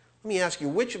 Let me ask you,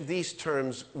 which of these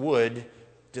terms would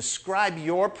describe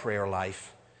your prayer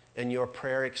life and your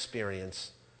prayer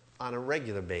experience on a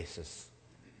regular basis?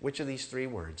 Which of these three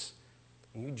words?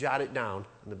 You jot it down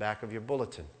in the back of your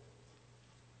bulletin.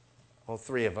 All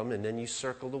three of them, and then you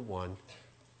circle the one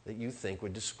that you think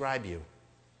would describe you.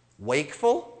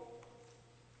 Wakeful,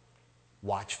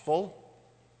 watchful,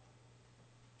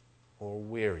 or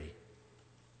weary?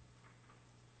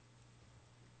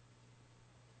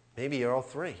 Maybe you're all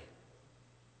three.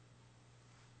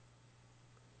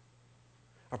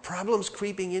 Are problems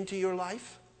creeping into your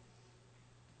life?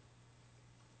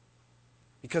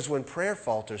 Because when prayer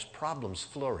falters, problems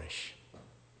flourish.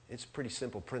 It's a pretty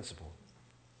simple principle.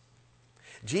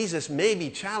 Jesus may be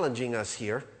challenging us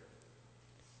here.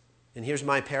 And here's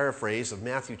my paraphrase of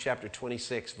Matthew chapter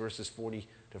 26, verses 40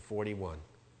 to 41.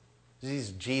 This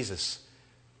is Jesus.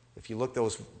 If you look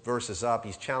those verses up,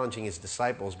 he's challenging his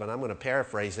disciples, but I'm going to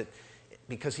paraphrase it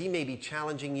because he may be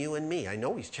challenging you and me. I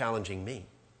know he's challenging me.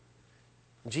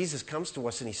 And Jesus comes to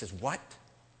us and he says, what?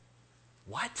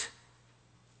 What?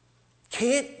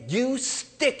 Can't you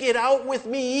stick it out with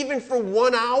me even for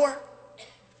 1 hour?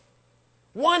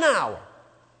 1 hour.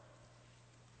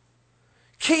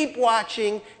 Keep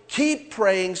watching, keep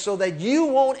praying so that you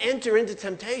won't enter into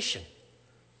temptation.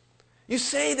 You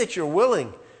say that you're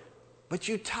willing, but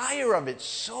you tire of it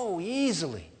so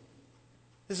easily.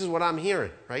 This is what I'm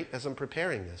hearing, right, as I'm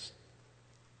preparing this.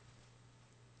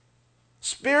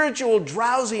 Spiritual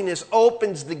drowsiness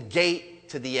opens the gate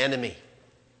to the enemy.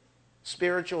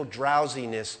 Spiritual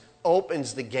drowsiness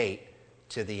opens the gate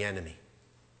to the enemy.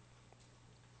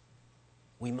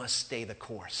 We must stay the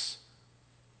course.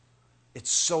 It's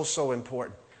so, so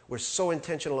important. We're so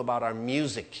intentional about our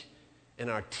music and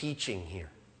our teaching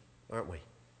here, aren't we?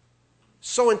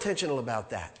 So intentional about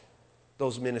that,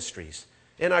 those ministries,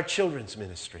 and our children's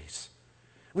ministries.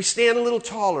 We stand a little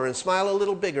taller and smile a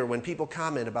little bigger when people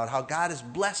comment about how God has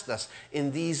blessed us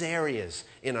in these areas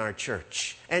in our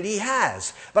church. And he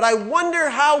has. But I wonder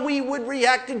how we would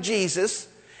react to Jesus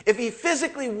if he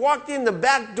physically walked in the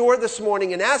back door this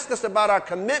morning and asked us about our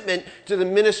commitment to the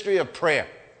ministry of prayer.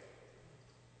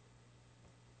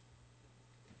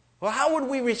 Well, how would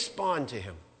we respond to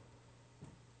him?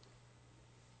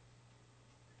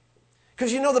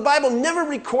 Because you know, the Bible never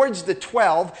records the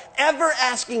 12 ever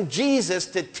asking Jesus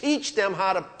to teach them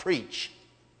how to preach.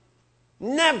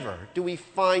 Never do we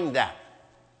find that.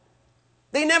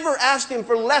 They never asked him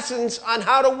for lessons on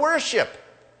how to worship.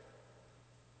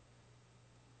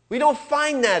 We don't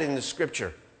find that in the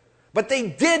Scripture. But they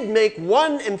did make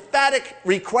one emphatic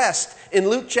request in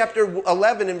Luke chapter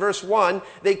 11 and verse 1.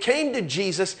 They came to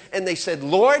Jesus and they said,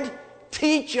 Lord,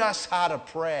 teach us how to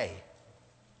pray.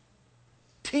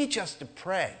 Teach us to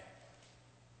pray.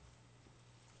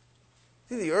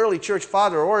 The early church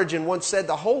father Origen once said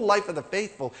the whole life of the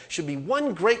faithful should be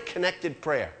one great connected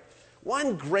prayer.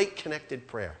 One great connected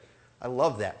prayer. I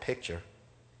love that picture.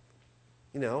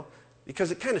 You know,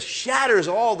 because it kind of shatters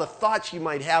all the thoughts you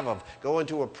might have of going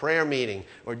to a prayer meeting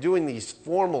or doing these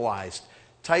formalized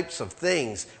types of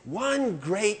things. One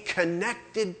great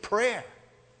connected prayer.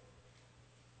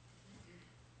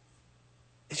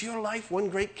 Is your life one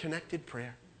great connected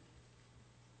prayer?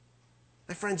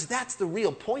 My friends, that's the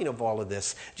real point of all of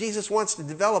this. Jesus wants to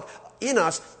develop in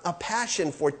us a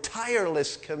passion for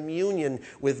tireless communion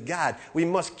with God. We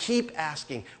must keep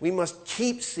asking. We must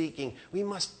keep seeking. We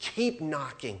must keep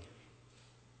knocking.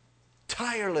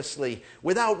 Tirelessly,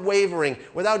 without wavering,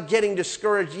 without getting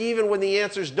discouraged, even when the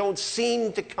answers don't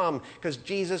seem to come, because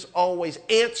Jesus always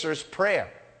answers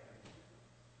prayer.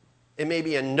 It may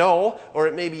be a no, or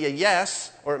it may be a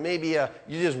yes, or it may be a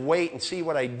you just wait and see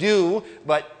what I do,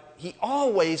 but he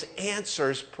always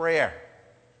answers prayer.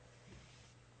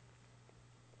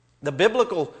 The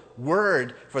biblical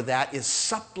word for that is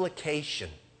supplication,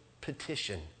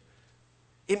 petition.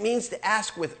 It means to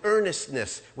ask with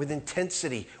earnestness, with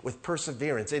intensity, with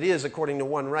perseverance. It is, according to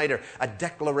one writer, a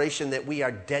declaration that we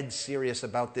are dead serious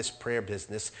about this prayer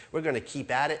business. We're going to keep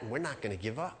at it and we're not going to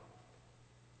give up.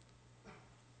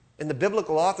 And the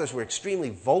biblical authors were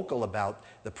extremely vocal about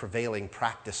the prevailing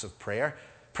practice of prayer.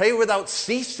 Pray without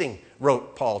ceasing,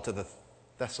 wrote Paul to the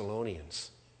Thessalonians,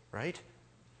 right?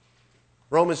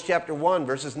 Romans chapter 1,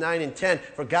 verses 9 and 10.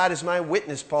 For God is my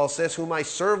witness, Paul says, whom I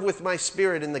serve with my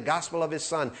spirit in the gospel of his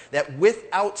Son, that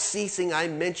without ceasing I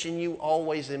mention you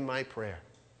always in my prayer.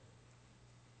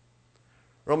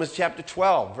 Romans chapter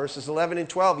 12, verses 11 and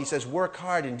 12, he says, work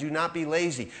hard and do not be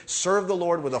lazy. Serve the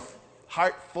Lord with a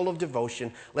heart full of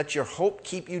devotion. Let your hope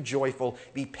keep you joyful.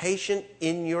 Be patient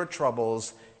in your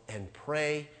troubles and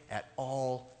pray at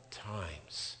all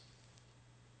times.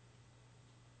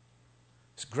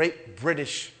 This great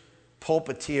British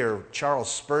pulpiteer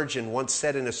Charles Spurgeon once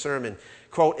said in a sermon,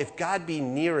 quote, if God be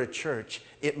near a church,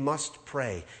 it must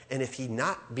pray. And if he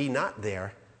be not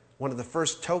there, one of the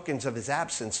first tokens of his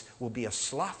absence will be a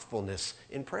slothfulness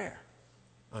in prayer,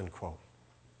 unquote.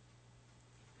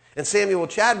 And Samuel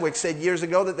Chadwick said years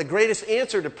ago that the greatest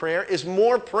answer to prayer is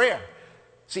more prayer.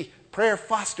 See, prayer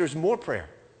fosters more prayer.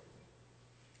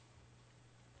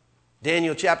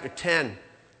 Daniel chapter 10,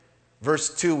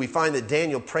 verse 2, we find that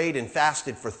Daniel prayed and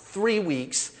fasted for 3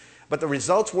 weeks, but the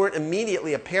results weren't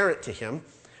immediately apparent to him.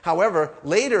 However,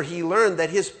 later he learned that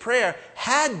his prayer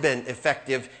had been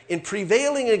effective in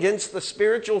prevailing against the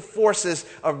spiritual forces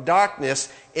of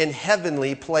darkness in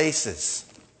heavenly places.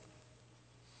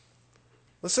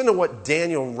 Listen to what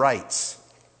Daniel writes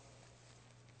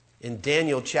in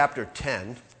Daniel chapter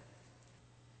 10.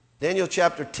 Daniel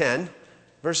chapter 10,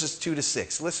 verses 2 to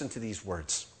 6. Listen to these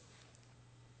words.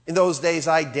 In those days,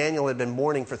 I, Daniel, had been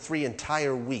mourning for 3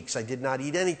 entire weeks. I did not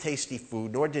eat any tasty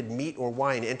food, nor did meat or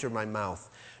wine enter my mouth,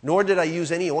 nor did I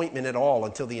use any ointment at all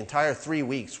until the entire 3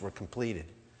 weeks were completed.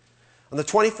 On the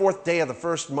 24th day of the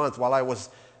first month, while I was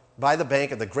by the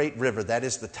bank of the great river, that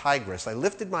is the Tigris, I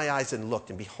lifted my eyes and looked,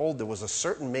 and behold, there was a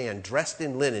certain man dressed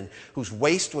in linen, whose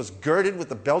waist was girded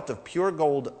with a belt of pure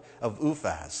gold of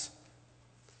Uphaz.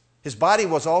 His body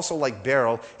was also like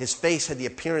beryl. His face had the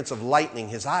appearance of lightning.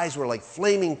 His eyes were like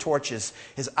flaming torches.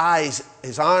 His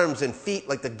arms and feet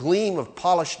like the gleam of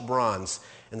polished bronze.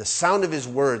 And the sound of his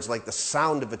words like the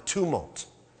sound of a tumult.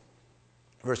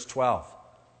 Verse 12.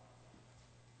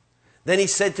 Then he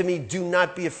said to me, do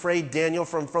not be afraid, Daniel,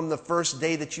 from the first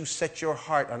day that you set your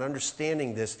heart on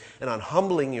understanding this and on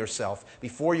humbling yourself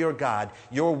before your God.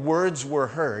 Your words were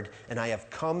heard, and I have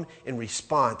come in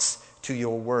response to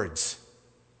your words.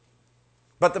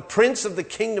 But the prince of the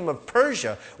kingdom of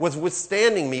Persia was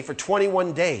withstanding me for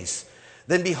 21 days.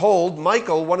 Then behold,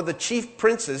 Michael, one of the chief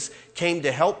princes, came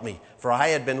to help me, for I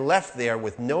had been left there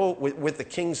with the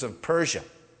kings of Persia.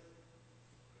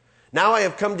 Now I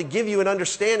have come to give you an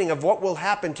understanding of what will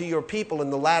happen to your people in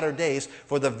the latter days,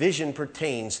 for the vision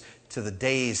pertains to the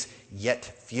days yet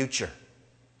future.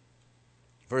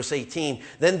 Verse 18,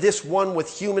 then this one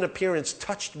with human appearance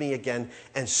touched me again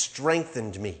and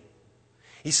strengthened me.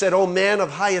 He said, O man of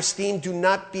high esteem, do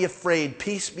not be afraid.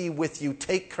 Peace be with you.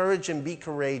 Take courage and be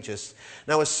courageous.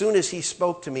 Now as soon as he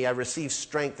spoke to me, I received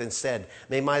strength and said,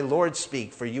 may my Lord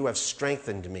speak, for you have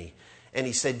strengthened me. And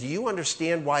he said, do you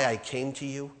understand why I came to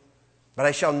you? But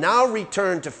I shall now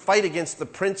return to fight against the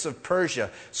prince of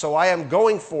Persia. So I am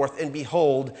going forth, and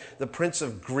behold, the prince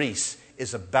of Greece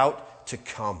is about to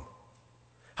come.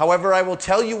 However, I will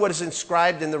tell you what is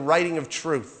inscribed in the writing of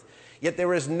truth. Yet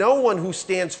there is no one who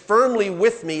stands firmly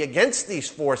with me against these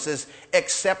forces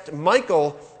except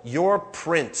Michael, your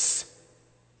prince.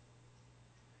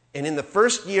 And in the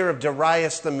first year of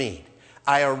Darius the Mede,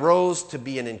 I arose to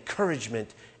be an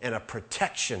encouragement and a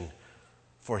protection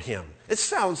for him. It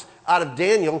sounds out of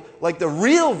Daniel like the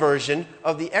real version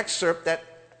of the excerpt that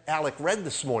Alec read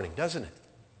this morning, doesn't it?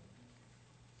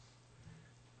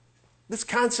 This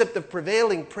concept of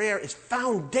prevailing prayer is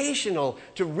foundational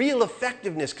to real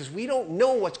effectiveness because we don't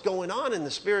know what's going on in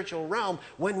the spiritual realm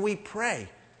when we pray.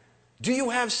 Do you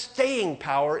have staying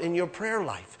power in your prayer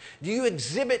life? Do you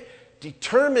exhibit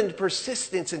determined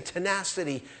persistence and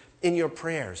tenacity in your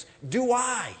prayers? Do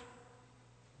I?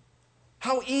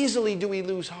 How easily do we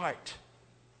lose heart?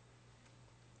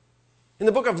 In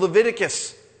the book of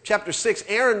Leviticus, chapter 6,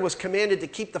 Aaron was commanded to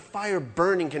keep the fire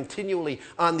burning continually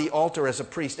on the altar as a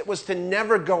priest. It was to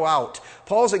never go out.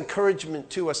 Paul's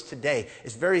encouragement to us today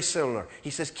is very similar.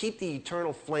 He says, keep the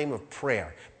eternal flame of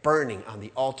prayer burning on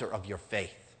the altar of your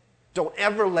faith. Don't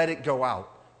ever let it go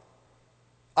out.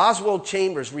 Oswald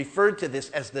Chambers referred to this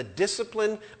as the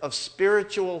discipline of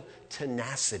spiritual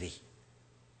tenacity.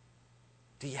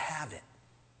 Do you have it?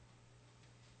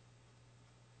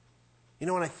 You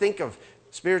know, when I think of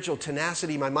spiritual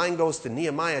tenacity, my mind goes to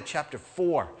Nehemiah chapter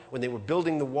 4 when they were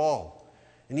building the wall.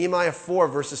 And Nehemiah 4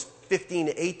 verses 15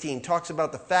 to 18 talks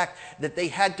about the fact that they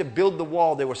had to build the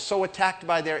wall. They were so attacked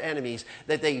by their enemies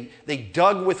that they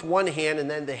dug with one hand and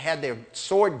then they had their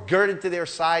sword girded to their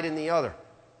side in the other.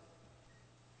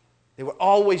 They were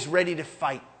always ready to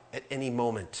fight at any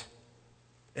moment.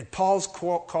 And Paul's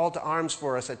call to arms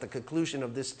for us at the conclusion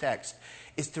of this text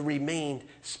is to remain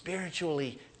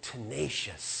spiritually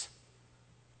tenacious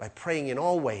by praying in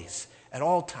all ways at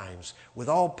all times, with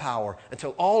all power,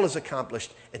 until all is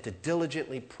accomplished, and to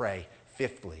diligently pray.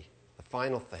 Fifthly, the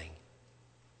final thing,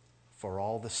 for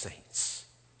all the saints.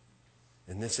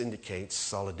 And this indicates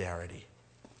solidarity.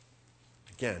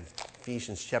 Again,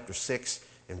 Ephesians chapter 6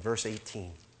 and verse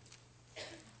 18.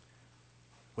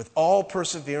 With all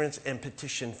perseverance and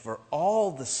petition for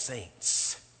all the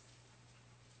saints.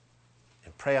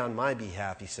 And pray on my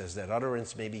behalf, he says, that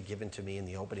utterance may be given to me in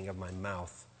the opening of my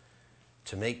mouth,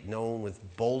 to make known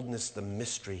with boldness the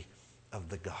mystery of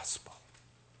the gospel.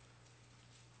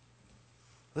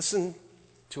 Listen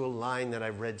to a line that I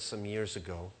read some years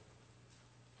ago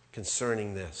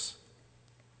concerning this.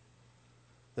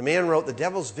 The man wrote, "The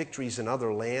devil's victories in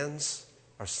other lands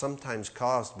are sometimes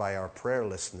caused by our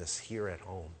prayerlessness here at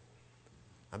home."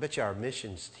 I bet you our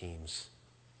missions teams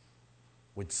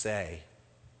would say,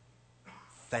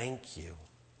 thank you.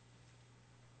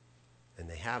 And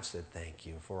they have said thank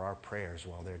you for our prayers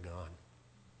while they're gone.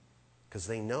 Because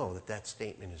they know that that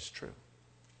statement is true.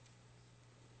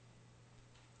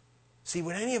 See,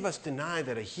 would any of us deny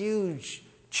that a huge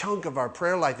chunk of our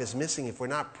prayer life is missing if we're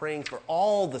not praying for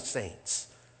all the saints?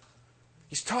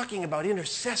 He's talking about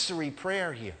intercessory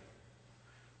prayer here.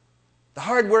 The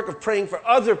hard work of praying for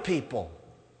other people.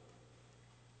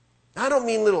 I don't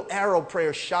mean little arrow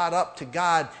prayers shot up to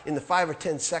God in the 5 or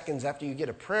 10 seconds after you get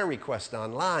a prayer request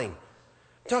online.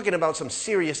 I'm talking about some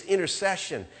serious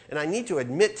intercession. And I need to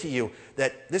admit to you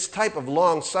that this type of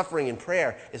long suffering in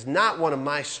prayer is not one of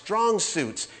my strong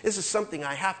suits. This is something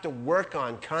I have to work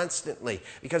on constantly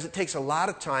because it takes a lot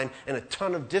of time and a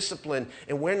ton of discipline,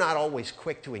 and we're not always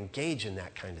quick to engage in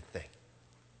that kind of thing.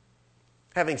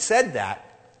 Having said that,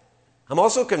 I'm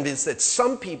also convinced that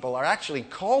some people are actually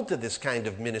called to this kind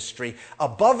of ministry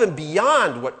above and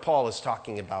beyond what Paul is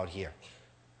talking about here.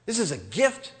 This is a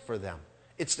gift for them.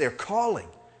 It's their calling.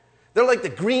 They're like the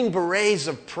Green Berets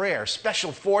of prayer,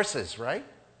 special forces, right?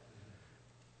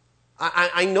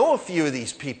 I know a few of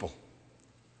these people.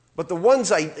 But the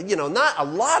ones not a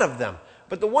lot of them,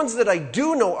 but the ones that I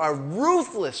do know are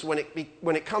ruthless when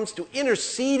it comes to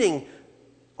interceding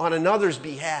on another's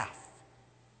behalf.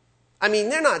 I mean,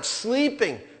 they're not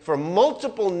sleeping for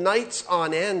multiple nights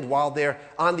on end while they're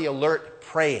on the alert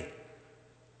praying.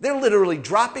 They're literally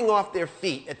dropping off their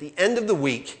feet at the end of the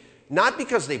week, not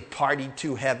because they partied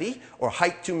too heavy or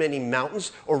hiked too many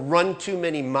mountains or run too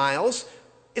many miles.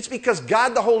 It's because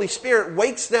God the Holy Spirit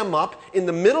wakes them up in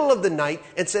the middle of the night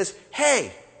and says,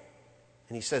 "Hey,"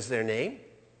 and he says their name.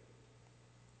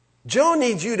 "Joe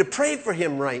needs you to pray for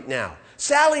him right now.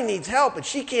 Sally needs help, and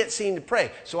she can't seem to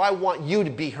pray. So I want you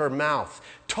to be her mouth.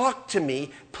 Talk to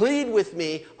me, plead with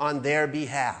me on their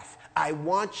behalf. I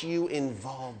want you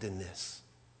involved in this."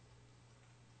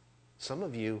 Some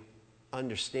of you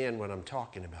understand what I'm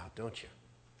talking about, don't you?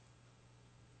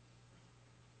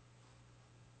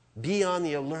 Be on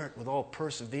the alert with all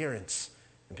perseverance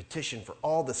and petition for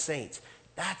all the saints.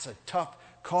 That's a tough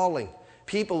calling.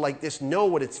 People like this know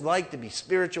what it's like to be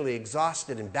spiritually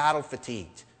exhausted and battle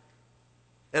fatigued.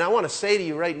 And I want to say to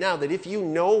you right now that if you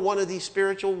know one of these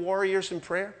spiritual warriors in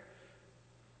prayer,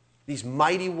 these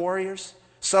mighty warriors,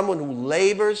 someone who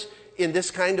labors in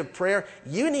this kind of prayer,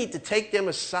 you need to take them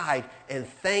aside and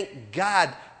thank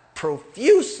God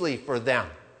profusely for them.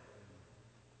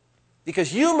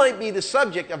 Because you might be the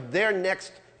subject of their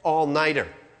next all-nighter.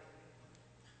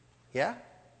 Yeah?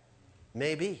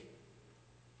 Maybe.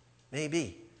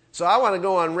 Maybe. So I want to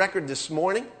go on record this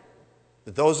morning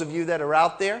that those of you that are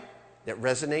out there that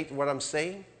resonate with what I'm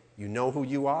saying, you know who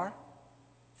you are.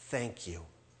 Thank you.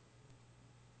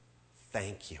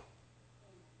 Thank you.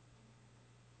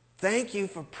 Thank you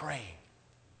for praying.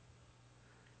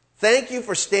 Thank you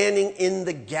for standing in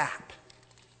the gap.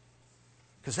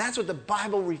 Because that's what the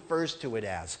Bible refers to it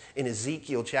as in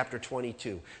Ezekiel chapter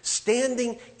 22.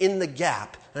 Standing in the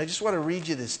gap. And I just want to read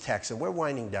you this text, and we're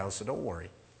winding down, so don't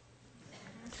worry.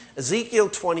 Ezekiel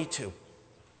 22.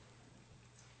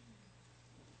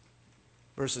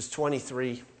 Verses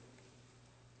 23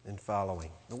 and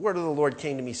following. The word of the Lord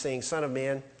came to me, saying, "Son of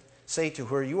man, say to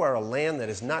her, you are a land that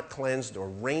is not cleansed or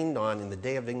rained on in the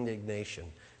day of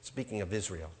indignation." Speaking of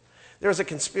Israel. "There is a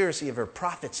conspiracy of her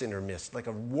prophets in her midst, like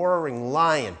a roaring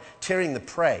lion tearing the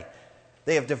prey.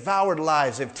 They have devoured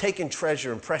lives, they have taken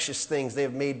treasure and precious things, they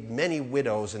have made many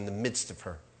widows in the midst of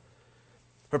her.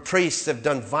 Her priests have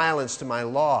done violence to my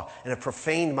law and have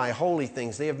profaned my holy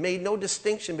things. They have made no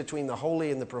distinction between the holy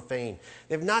and the profane.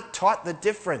 They have not taught the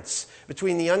difference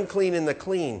between the unclean and the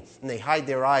clean, and they hide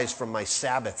their eyes from my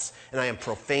Sabbaths, and I am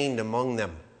profaned among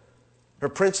them. Her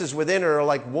princes within her are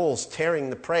like wolves tearing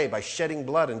the prey by shedding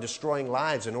blood and destroying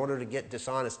lives in order to get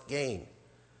dishonest gain.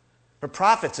 Her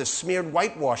prophets have smeared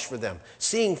whitewash for them,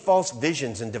 seeing false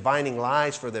visions and divining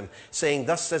lies for them, saying,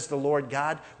 "Thus says the Lord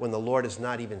God," when the Lord has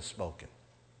not even spoken.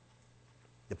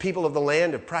 The people of the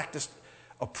land have practiced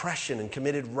oppression and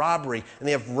committed robbery, and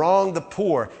they have wronged the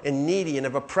poor and needy and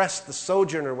have oppressed the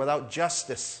sojourner without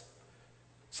justice.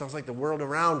 Sounds like the world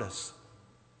around us.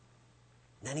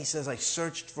 Then he says, "I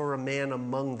searched for a man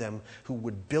among them who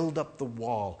would build up the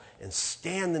wall and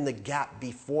stand in the gap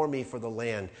before me for the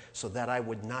land so that I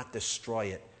would not destroy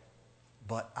it.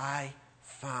 But I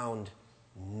found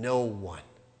no one."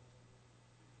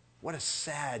 What a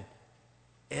sad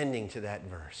ending to that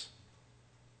verse.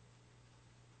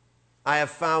 I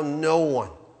have found no one.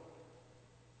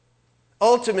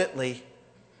 Ultimately,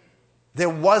 there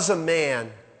was a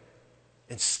man,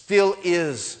 and still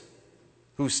is,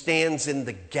 who stands in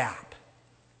the gap.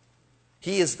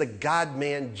 He is the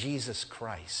God-man Jesus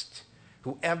Christ,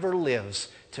 who ever lives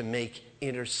to make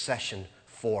intercession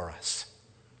for us.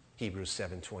 Hebrews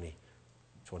 7:20,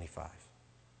 25.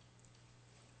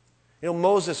 You know,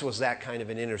 Moses was that kind of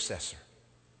an intercessor,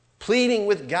 pleading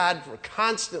with God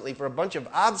constantly for a bunch of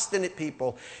obstinate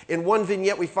people. In one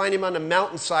vignette, we find him on the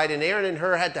mountainside, and Aaron and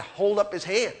Hur had to hold up his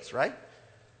hands, right?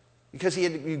 Because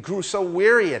he grew so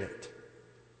weary in it.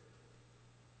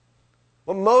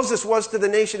 What Moses was to the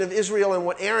nation of Israel and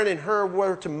what Aaron and Hur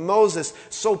were to Moses,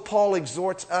 so Paul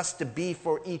exhorts us to be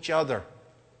for each other.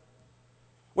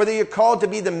 Whether you're called to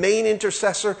be the main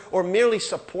intercessor or merely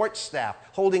support staff,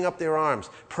 holding up their arms,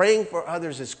 praying for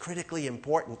others is critically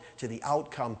important to the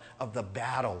outcome of the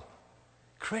battle.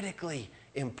 Critically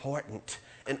important.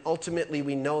 And ultimately,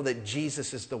 we know that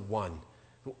Jesus is the one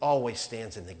who always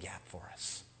stands in the gap for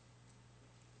us.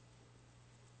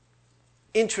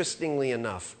 Interestingly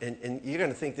enough, and you're going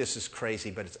to think this is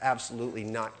crazy, but it's absolutely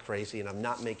not crazy, and I'm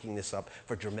not making this up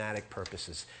for dramatic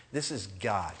purposes. This is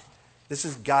God. This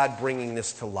is God bringing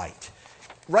this to light.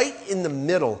 Right in the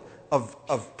middle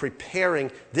of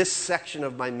preparing this section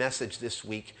of my message this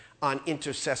week on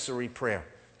intercessory prayer.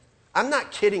 I'm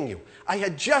not kidding you. I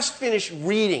had just finished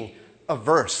reading a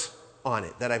verse on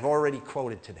it that I've already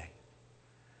quoted today.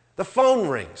 The phone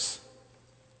rings.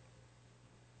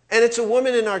 And it's a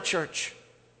woman in our church.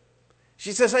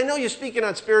 She says, "I know you're speaking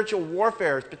on spiritual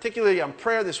warfare, particularly on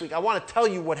prayer this week. I want to tell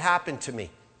you what happened to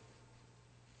me."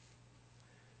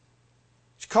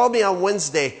 She called me on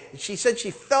Wednesday, and she said she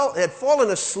had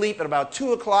fallen asleep at about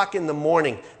 2 o'clock in the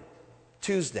morning,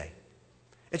 Tuesday.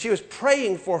 And she was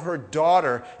praying for her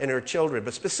daughter and her children,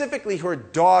 but specifically her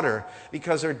daughter,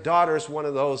 because her daughter is one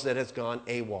of those that has gone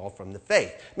AWOL from the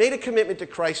faith. Made a commitment to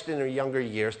Christ in her younger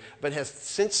years, but has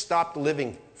since stopped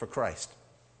living for Christ.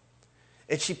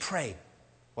 And she prayed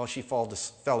while she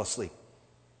fell asleep.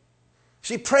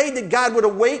 She prayed that God would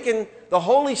awaken the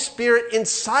Holy Spirit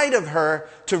inside of her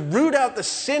to root out the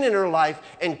sin in her life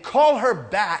and call her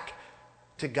back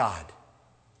to God.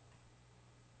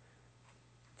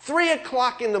 3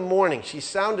 o'clock in the morning, she's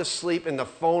sound asleep and the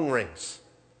phone rings.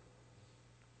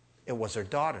 It was her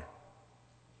daughter.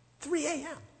 3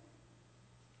 a.m.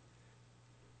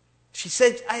 She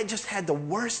said, "I had just had the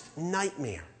worst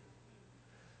nightmare.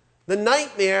 The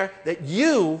nightmare that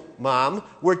you, Mom,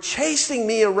 were chasing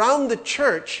me around the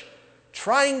church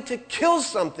trying to kill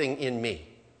something in me.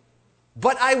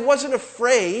 But I wasn't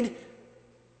afraid.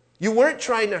 You weren't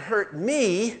trying to hurt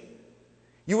me.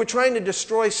 You were trying to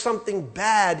destroy something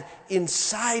bad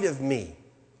inside of me.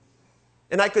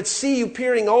 And I could see you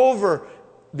peering over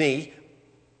me,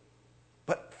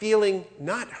 but feeling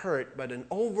not hurt, but an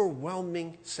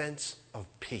overwhelming sense of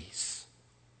peace."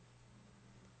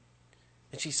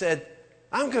 And she said,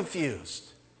 "I'm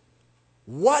confused.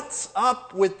 What's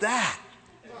up with that?"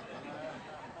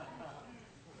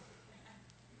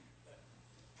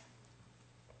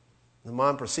 The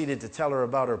mom proceeded to tell her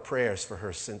about her prayers for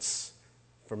her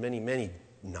for many, many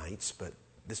nights, but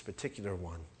this particular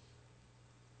one.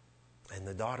 And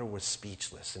the daughter was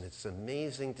speechless. And it's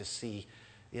amazing to see,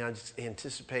 just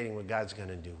anticipating what God's going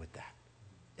to do with that.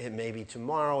 It may be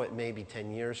tomorrow, it may be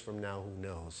 10 years from now, who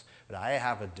knows. But I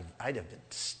have a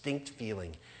distinct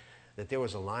feeling that there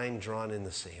was a line drawn in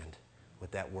the sand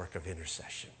with that work of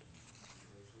intercession.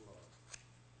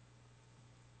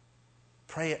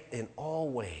 Pray it in all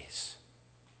ways,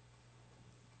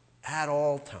 at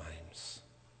all times,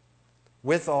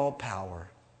 with all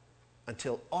power,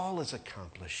 until all is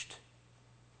accomplished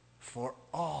for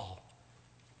all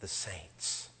the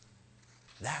saints.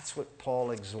 That's what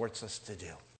Paul exhorts us to do.